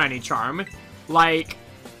have the shiny charm. Like,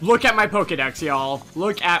 look at my Pokedex, y'all.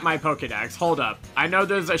 Look at my Pokedex. Hold up. I know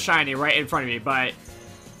there's a shiny right in front of me, but,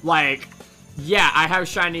 like, yeah, I have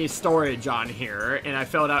shiny storage on here, and I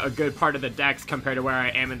filled out a good part of the dex compared to where I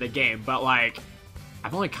am in the game, but, like,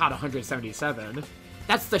 I've only caught 177.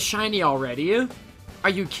 That's the shiny already? Are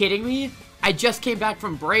you kidding me? I just came back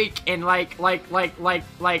from break and like,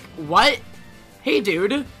 what? Hey,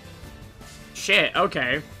 dude. Shit,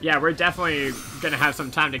 okay. Yeah, we're definitely gonna have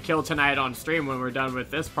some time to kill tonight on stream when we're done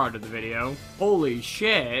with this part of the video. Holy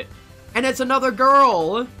shit. And it's another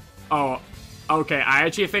girl! Oh, okay, I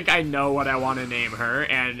actually think I know what I want to name her,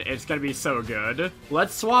 and it's gonna be so good.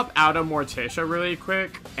 Let's swap out a Morticia really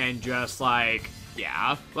quick, and just like,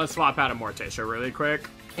 yeah, let's swap out a Morticia really quick.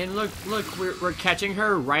 And look, we're catching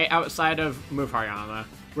her right outside of, move Haryana.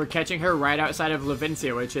 We're catching her right outside of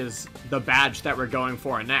Levincia, which is the badge that we're going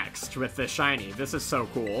for next with the shiny. This is so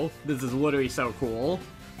cool. This is literally so cool.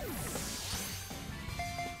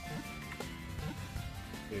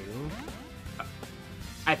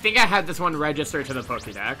 I think I had this one registered to the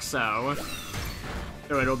Pokédex, so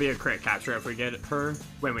it'll be a crit capture if we get her,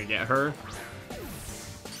 when we get her.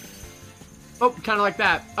 Oh, kind of like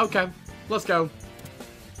that. Okay, let's go.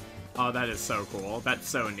 Oh, that is so cool. That's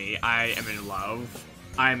so neat. I am in love.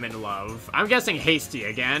 I'm in love. I'm guessing Hasty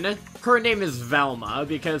again. Her name is Velma,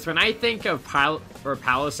 because when I think of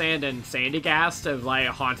Palisand and Sandygast of, like,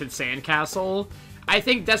 a haunted sandcastle, I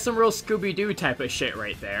think that's some real Scooby-Doo type of shit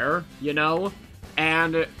right there, you know?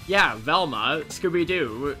 And, yeah, Velma,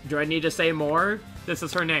 Scooby-Doo. Do I need to say more? This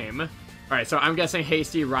is her name. Alright, so I'm guessing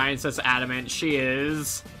Hasty. Ryan says adamant. She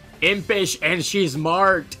is impish, and she's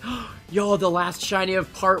marked. Yo, the last shiny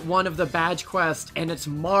of part 1 of the badge quest, and it's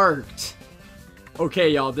marked. Okay,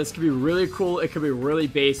 y'all, this could be really cool. It could be really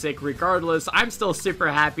basic. Regardless, I'm still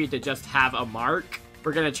super happy to just have a mark.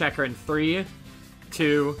 We're gonna check her in 3,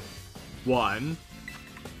 2, 1.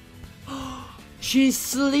 She's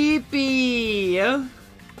sleepy!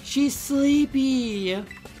 She's sleepy!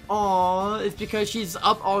 Aw, it's because she's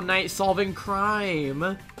up all night solving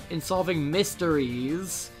crime and solving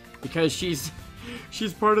mysteries. Because she's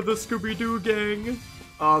part of the Scooby-Doo gang.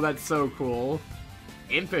 Oh, that's so cool.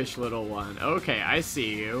 Impish little one. Okay, I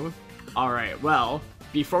see you. Alright, well,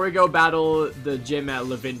 before we go battle the gym at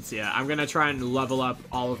Levincia, I'm gonna try and level up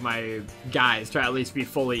all of my guys to at least be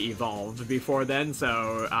fully evolved before then,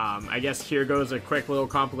 so I guess here goes a quick little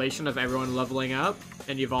compilation of everyone leveling up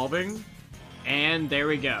and evolving. And there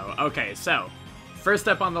we go. Okay, so, first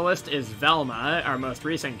up on the list is Velma, our most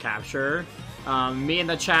recent capture. Me and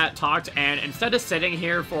the chat talked, and instead of sitting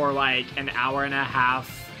here for like an hour and a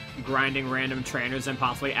half grinding random trainers and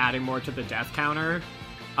possibly adding more to the death counter,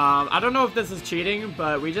 I don't know if this is cheating,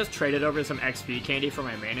 but we just traded over some XP candy for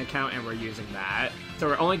my main account and we're using that. So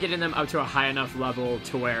we're only getting them up to a high enough level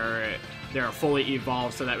to where they're fully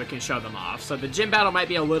evolved so that we can show them off. So the gym battle might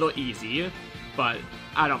be a little easy, but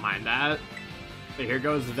I don't mind that. So here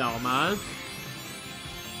goes Velma.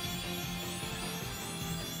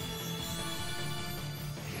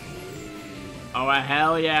 Oh,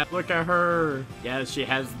 hell yeah, look at her. Yes, she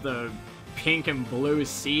has the pink and blue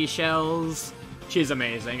seashells. She's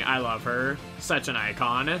amazing. I love her. Such an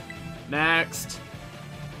icon. Next.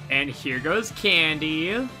 And here goes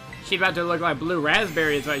Candy. She's about to look like blue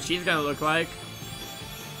raspberry is what she's gonna look like.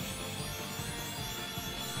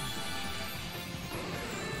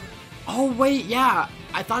 Oh, wait, yeah.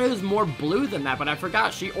 I thought it was more blue than that, but I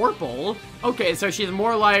forgot. She Orpal. Okay, so she's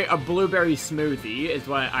more like a blueberry smoothie is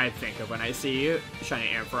what I think of when I see Shiny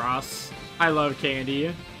Ampharos. I love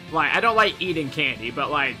candy. Like, I don't like eating candy,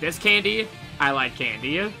 but like this candy, I like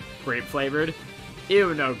candy. Grape flavored.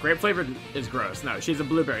 Ew, no, grape flavored is gross. No, she's a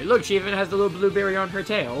blueberry. Look, she even has the little blueberry on her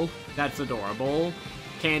tail. That's adorable.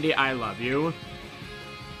 Candy, I love you.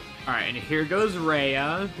 Alright, and here goes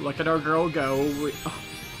Rhea. Look at our girl go. Oh,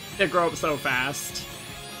 they grow up so fast.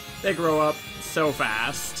 They grow up so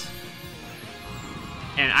fast.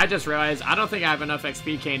 And I just realized I don't think I have enough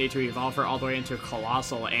XP candy to evolve her all the way into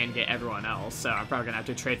Colossal and get everyone else. So I'm probably going to have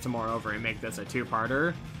to trade some more over and make this a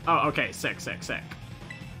two-parter. Oh, okay. Sick.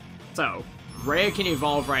 So, Rhea can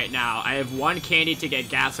evolve right now. I have one candy to get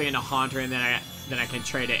Ghastly into Haunter, and then I can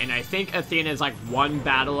trade it. And I think Athena is like one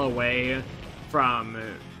battle away from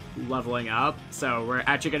leveling up. So we're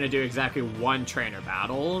actually going to do exactly one trainer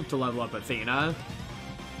battle to level up Athena.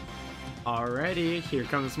 Alrighty, here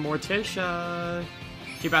comes Morticia.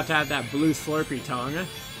 She's about to have that blue Slurpee tongue.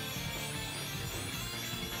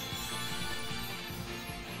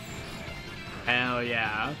 Hell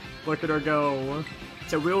yeah. Look at her go.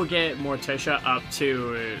 So we'll get Morticia up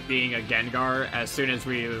to being a Gengar as soon as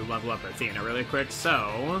we level up Athena really quick.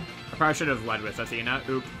 So, I probably should have led with Athena.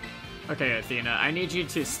 Oop. Okay, Athena, I need you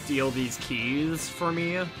to steal these keys for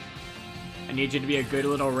me. I need you to be a good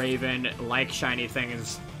little raven, like shiny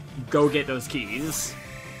things. Go get those keys.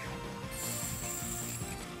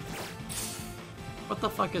 What the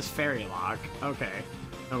fuck is Fairy Lock? Okay.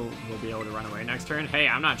 Oh, we'll be able to run away next turn. Hey,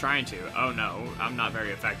 I'm not trying to. Oh no, I'm not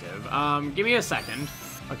very effective. Give me a second.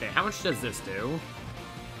 Okay, how much does this do?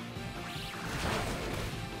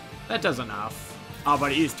 That does enough. Oh,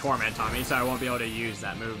 but it used Torment on me, so I won't be able to use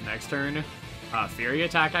that move next turn. Fury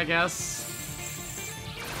attack, I guess.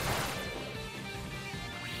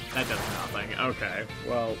 That does nothing. Okay,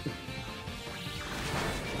 well.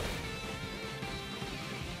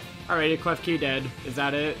 Alrighty, Klefki dead. Is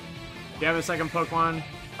that it? Do you have a second Pokemon?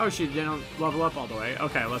 Oh, she didn't level up all the way.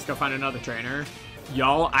 Okay, let's go find another trainer.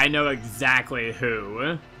 Y'all, I know exactly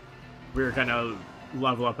who we're gonna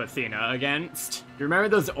level up Athena against. You remember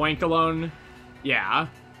those Oinkalone? Yeah.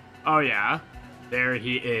 Oh, yeah. There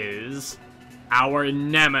he is. Our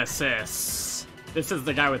nemesis. This is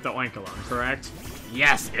the guy with the Oinkalone, correct?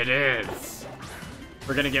 Yes, it is.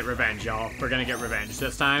 We're gonna get revenge, y'all. We're gonna get revenge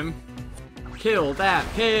this time. Kill that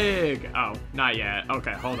pig! Oh, not yet.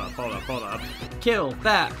 Okay, hold up, hold up, hold up. Kill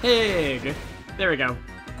that pig! There we go.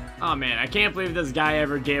 Oh man, I can't believe this guy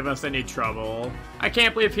ever gave us any trouble. I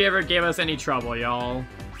can't believe he ever gave us any trouble, y'all.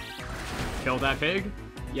 Kill that pig?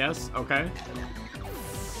 Yes, okay.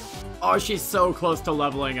 Oh, she's so close to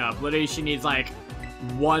leveling up. Literally, she needs like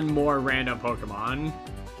one more random Pokemon.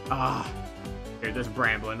 Here, this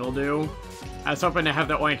Bramblin will do. I was hoping to have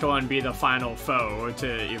the Oinkalone be the final foe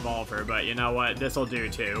to evolve her, but you know what? This'll do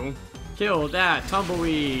too. Kill that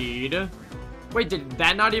Tumbleweed. Wait, did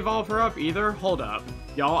that not evolve her up either? Hold up.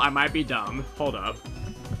 Y'all, I might be dumb. Hold up.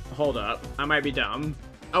 Hold up. I might be dumb.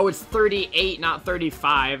 Oh, it's 38, not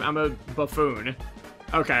 35. I'm a buffoon.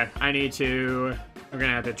 Okay, I need to... I'm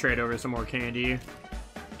gonna have to trade over some more candy.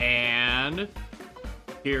 And...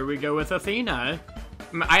 here we go with Athena.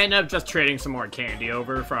 I ended up just trading some more candy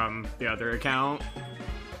over from the other account.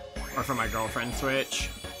 Or from my girlfriend's Switch.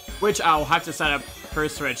 Which I'll have to set up her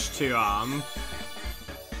Switch to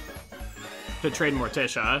trade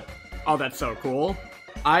Morticia. Oh, that's so cool.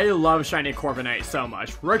 I love Shiny Corviknight so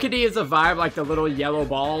much. Rookidee is a vibe, like the little yellow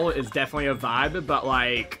ball is definitely a vibe, but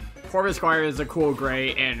like, Corvisquire is a cool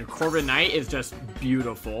gray, and Corviknight is just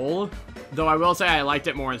beautiful. Though I will say I liked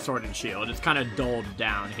it more in Sword and Shield. It's kind of dulled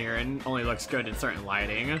down here and only looks good in certain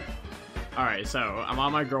lighting. Alright, so I'm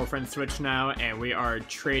on my girlfriend's Switch now, and we are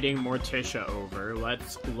trading Morticia over.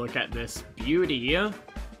 Let's look at this beauty.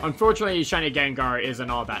 Unfortunately, Shiny Gengar isn't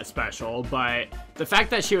all that special, but the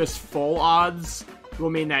fact that she was full odds will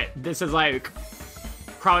mean that this is like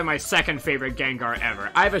probably my second favorite Gengar ever.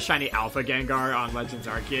 I have a Shiny Alpha Gengar on Legends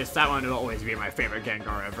Arceus. That one will always be my favorite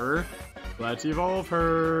Gengar ever. Let's evolve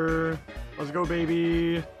her. Let's go,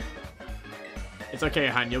 baby. It's okay,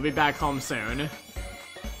 hun. You'll be back home soon.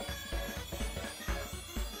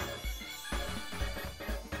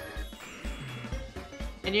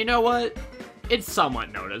 And you know what? It's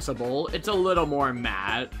somewhat noticeable. It's a little more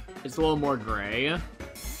matte. It's a little more gray.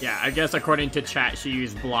 Yeah, I guess according to chat, she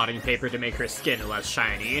used blotting paper to make her skin less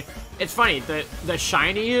shiny. It's funny, the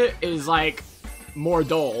shiny is like more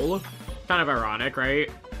dull. Kind of ironic, right?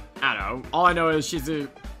 I don't know. All I know is she's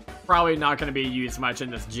probably not going to be used much in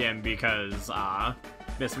this gym because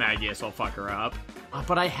Miss Magius will fuck her up.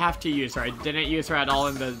 But I have to use her. I didn't use her at all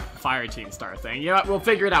in the Fire Team Star thing. You know what? We'll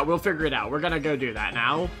figure it out. We'll figure it out. We're going to go do that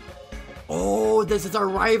now. Oh, this is our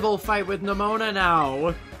rival fight with Nemona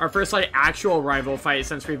now. Our first, like, actual rival fight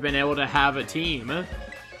since we've been able to have a team.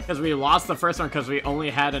 Because we lost the first one because we only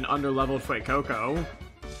had an under-leveled Fuecoco.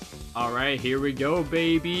 Alright, here we go,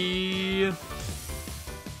 baby.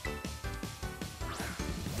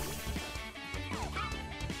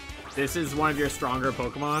 This is one of your stronger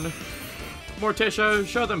Pokemon. Morticia,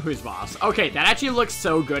 show them who's boss. Okay, that actually looks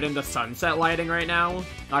so good in the sunset lighting right now.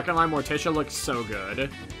 Not gonna lie, Morticia looks so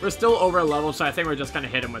good. We're still over leveled, so I think we're just gonna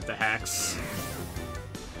hit him with the Hex.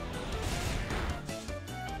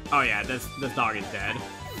 Oh yeah, this dog is dead.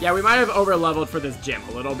 Yeah, we might have over leveled for this gym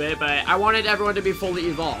a little bit, but I wanted everyone to be fully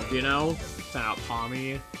evolved, you know? Send out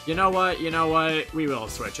Palmy. You know what? You know what? We will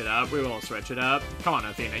switch it up. We will switch it up. Come on,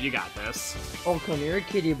 Athena, you got this. Oh, come here,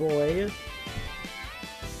 kitty boy.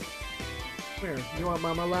 Come here. You want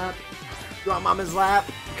mama lap? You want mama's lap?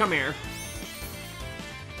 Come here.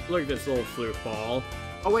 Look at this little flute ball.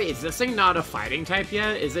 Oh wait, is this thing not a fighting type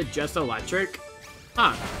yet? Is it just electric?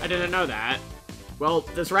 Huh, I didn't know that. Well,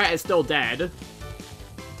 this rat is still dead.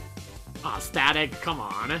 Aw, static, come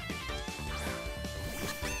on.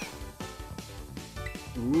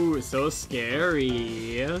 Ooh, so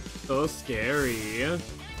scary. So scary.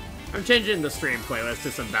 I'm changing the stream playlist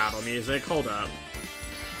to some battle music. Hold up.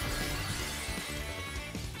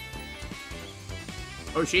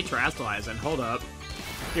 Oh, she terrestrializing. Hold up.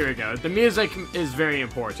 Here we go. The music is very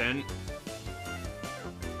important.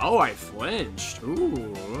 Oh, I flinched.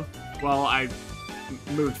 Ooh. Well, I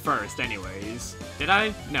moved first anyways. Did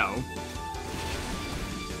I? No.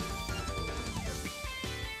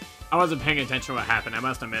 I wasn't paying attention to what happened. I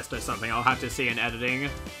must have missed or something. I'll have to see in editing.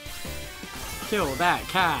 kill that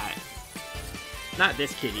cat. Not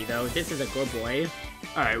this kitty, though. This is a good boy.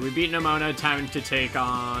 Alright, we beat Nimona. Time to take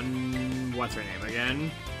on... what's her name again?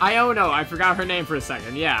 Iono. I forgot her name for a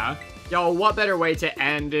second. Yeah. Yo, what better way to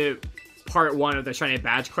end part 1 of the Shiny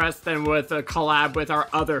Badge Quest than with a collab with our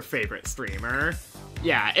other favorite streamer?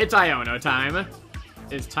 Yeah, it's Iono time.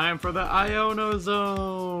 It's time for the Iono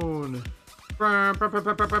Zone.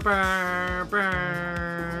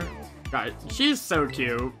 God, she's so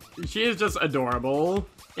cute. She is just adorable.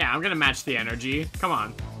 Yeah, I'm gonna match the energy. Come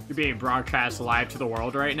on. You're being broadcast live to the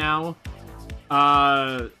world right now.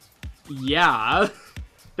 Yeah.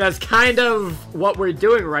 That's kind of what we're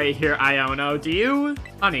doing right here, Iono. Do you?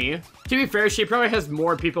 Honey. To be fair, she probably has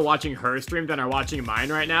more people watching her stream than are watching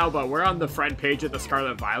mine right now, but we're on the front page of the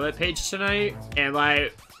Scarlet Violet page tonight, and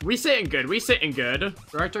like, we sitting good, we sitting good.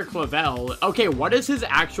 Director Clavel. Okay, what is his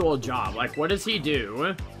actual job? Like, what does he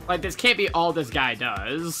do? Like, this can't be all this guy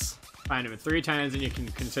does. Find him 3 times and you can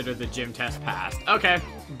consider the gym test passed. Okay,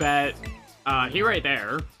 bet. He right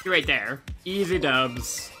there. He right there. Easy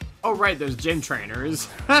dubs. Oh, right, there's gym trainers.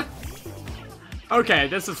 Okay,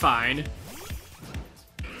 this is fine.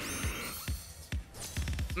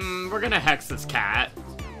 We're gonna hex this cat.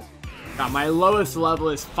 God, my lowest level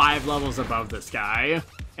is 5 levels above this guy.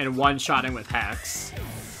 And one-shotting with hex.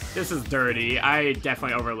 This is dirty. I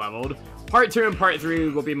definitely over-leveled. Part 2 and Part 3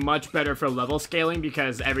 will be much better for level scaling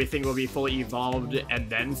because everything will be fully evolved and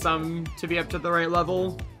then some to be up to the right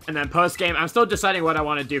level. And then post-game, I'm still deciding what I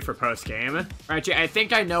want to do for post-game. Actually, I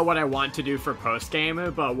think I know what I want to do for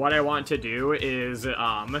post-game, but what I want to do is,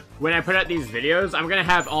 when I put out these videos, I'm going to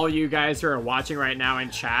have all you guys who are watching right now in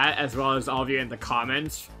chat, as well as all of you in the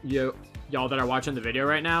comments, y'all that are watching the video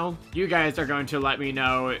right now, you guys are going to let me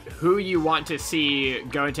know who you want to see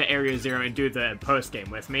go into Area 0 and do the post-game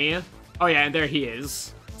with me. Oh yeah, and there he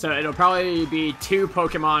is. So it'll probably be 2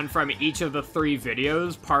 Pokemon from each of the 3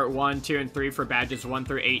 videos, part 1, 2, and 3 for badges 1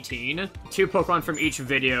 through 18. 2 Pokemon from each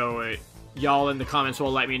video. Y'all in the comments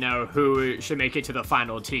will let me know who should make it to the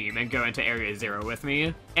final team and go into Area 0 with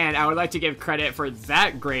me. And I would like to give credit for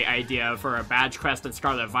that great idea for a badge quest in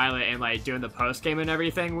Scarlet Violet and like doing the post game and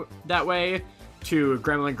everything that way to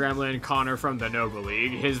Gremlin Connor from the Noble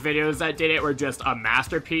League. His videos that did it were just a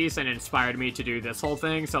masterpiece and inspired me to do this whole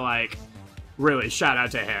thing. So like, really shout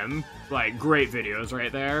out to him. Like, great videos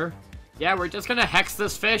right there. Yeah, we're just gonna hex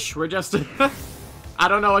this fish. We're just... I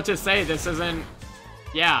don't know what to say. This isn't...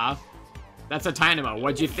 Yeah. That's a Dynamo.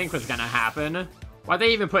 What'd you think was gonna happen? Why'd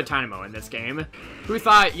they even put Dynamo in this game? Who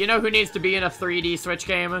thought, you know who needs to be in a 3D Switch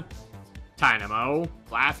game? Dynamo.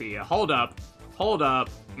 Laffy. Hold up. Hold up.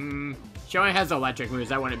 She only has electric moves.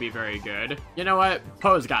 That wouldn't be very good. You know what?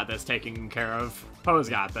 Poe's got this taken care of. Poe's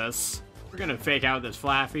got this. We're gonna fake out this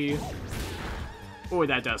Flaffy. Oh,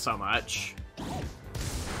 that does so much.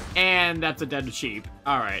 And that's a dead sheep.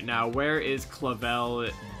 Alright, now where is Clavel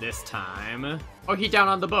this time? Oh, he down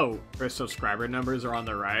on the boat. Her subscriber numbers are on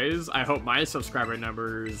the rise. I hope my subscriber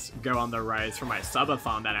numbers go on the rise for my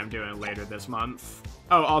subathon that I'm doing later this month.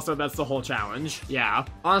 Oh, also, that's the whole challenge. Yeah.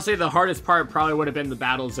 Honestly, the hardest part probably would have been the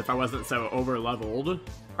battles if I wasn't so over-leveled.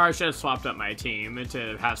 Probably should have swapped up my team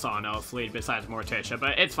to have someone else lead besides Morticia,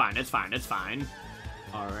 but it's fine, it's fine, it's fine.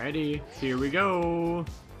 Alrighty, here we go.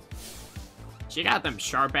 She got them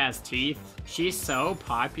sharp-ass teeth. She's so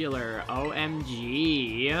popular.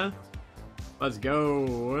 OMG. Let's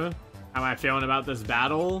go. How am I feeling about this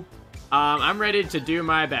battle? I'm ready to do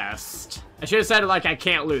my best. I should have said, like, I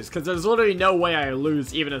can't lose, because there's literally no way I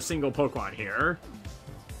lose even a single Pokemon here.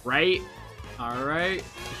 Right? Alright,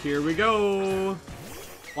 here we go.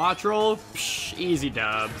 Watch roll. Psh, easy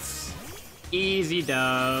dubs. Easy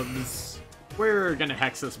dubs. We're gonna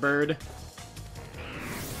hex this bird.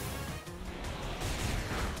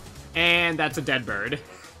 And that's a dead bird.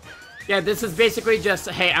 Yeah, this is basically just,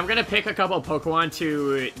 hey, I'm gonna pick a couple Pokemon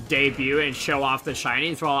to debut and show off the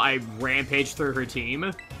shinies while I rampage through her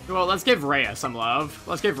team. Well, let's give Rhea some love.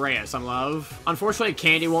 Let's give Rhea some love. Unfortunately,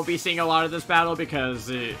 Candy won't be seeing a lot of this battle because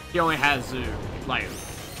he only has, like,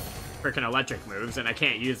 freaking electric moves, and I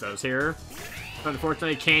can't use those here. So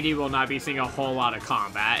unfortunately, Candy will not be seeing a whole lot of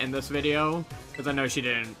combat in this video, because I know she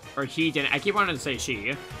didn't, or he didn't. I keep wanting to say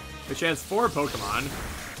she, but she has 4 Pokemon.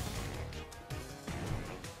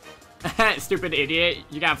 Stupid idiot,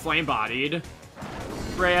 you got flame-bodied.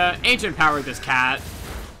 Rhea, ancient powered this cat.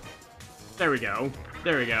 There we go.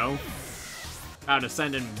 There we go. About to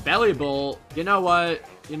send in Belly Bolt. You know what?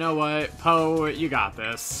 You know what? Poe, you got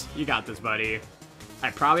this. You got this, buddy. I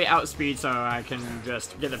probably outspeed so I can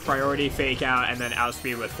just get the priority fake out and then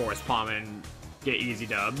outspeed with Force Palm and get easy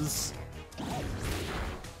dubs.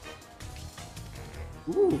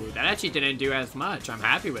 Ooh, that actually didn't do as much. I'm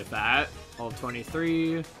happy with that. Level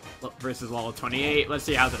 23 versus level 28. Let's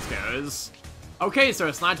see how this goes. Okay, so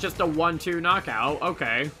it's not just a 1-2 knockout.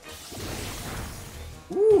 Okay.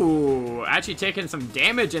 Ooh, actually taking some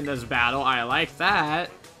damage in this battle. I like that.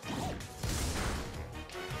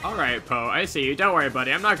 Alright, Poe, I see you. Don't worry,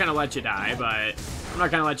 buddy. I'm not gonna let you die, but I'm not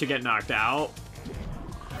gonna let you get knocked out.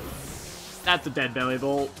 That's a dead belly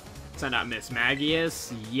bolt. Send out Miss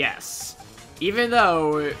Magius. Yes. Even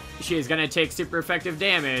though she's gonna take super effective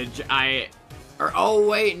damage, oh,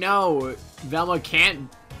 wait, no. Velma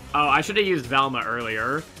can't... Oh, I should have used Velma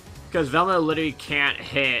earlier. Because Velma literally can't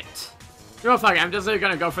hit... You know, fuck it, I'm just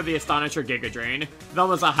gonna go for the Astonisher Giga Drain.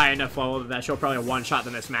 Velma's a high enough level that she'll probably one-shot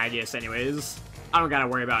the Miss Magius anyways. I don't gotta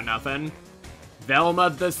worry about nothing.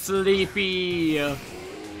 Velma the Sleepy!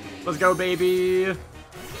 Let's go, baby!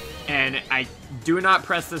 And I do not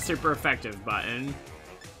press the super effective button.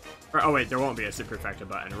 Oh wait, there won't be a super effective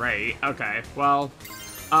button, right? Okay, well,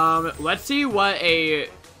 let's see what a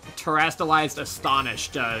terrestrialized Astonish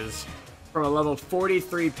does from a level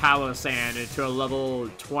 43 Palossand to a level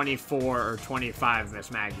 24 or 25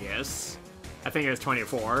 Miss Magius. I think it was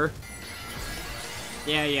 24.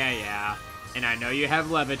 Yeah. And I know you have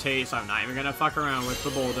Levitate, so I'm not even gonna fuck around with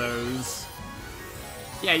the Bulldoze.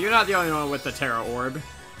 Yeah, you're not the only one with the Terra Orb.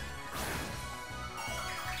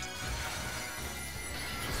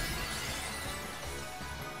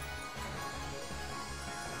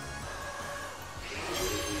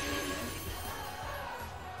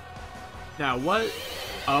 Now, what?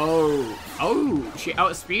 Oh, she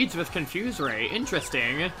outspeeds with Confuse Ray.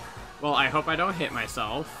 Interesting. Well, I hope I don't hit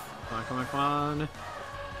myself. Come on.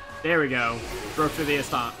 There we go. Broke through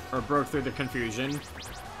the confusion.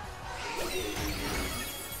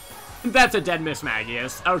 That's a dead Miss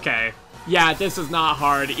Magius. Okay. Yeah, this is not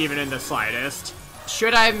hard, even in the slightest.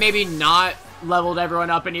 Should I have maybe not leveled everyone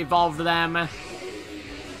up and evolved them?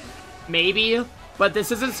 Maybe? But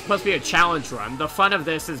this isn't supposed to be a challenge run. The fun of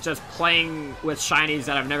this is just playing with shinies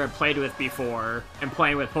that I've never played with before, and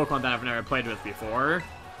playing with Pokemon that I've never played with before.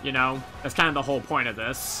 You know? That's kind of the whole point of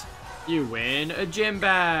this. You win a gym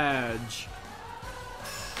badge.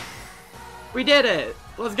 We did it!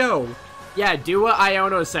 Let's go! Yeah, do what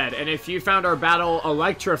Iono said, and if you found our battle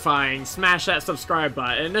electrifying, smash that subscribe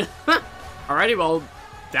button. Alrighty, well,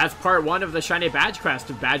 that's part 1 of the Shiny Badge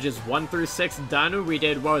Quest. Badges 1 through 6 done. We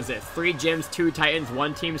did, what was it, 3 gyms, 2 titans,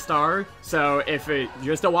 1 team star. So if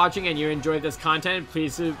you're still watching and you enjoyed this content,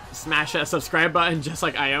 please smash that subscribe button just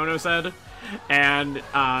like Iono said. And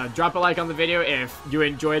drop a like on the video if you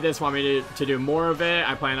enjoyed this, want me to do more of it.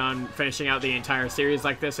 I plan on finishing out the entire series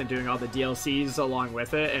like this and doing all the DLCs along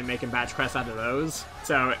with it and making batch quests out of those.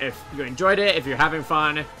 So if you enjoyed it, if you're having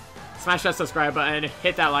fun, smash that subscribe button,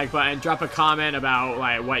 hit that like button, drop a comment about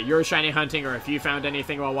like what you're shiny hunting or if you found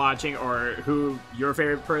anything while watching or who your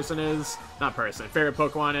favorite person is. Not person, favorite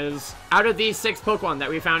Pokemon is. Out of these 6 Pokemon that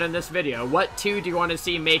we found in this video, what 2 do you want to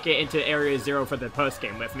see make it into Area 0 for the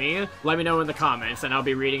post-game with me? Let me know in the comments and I'll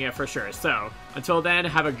be reading it for sure. So, until then,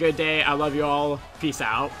 have a good day. I love you all. Peace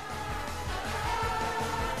out.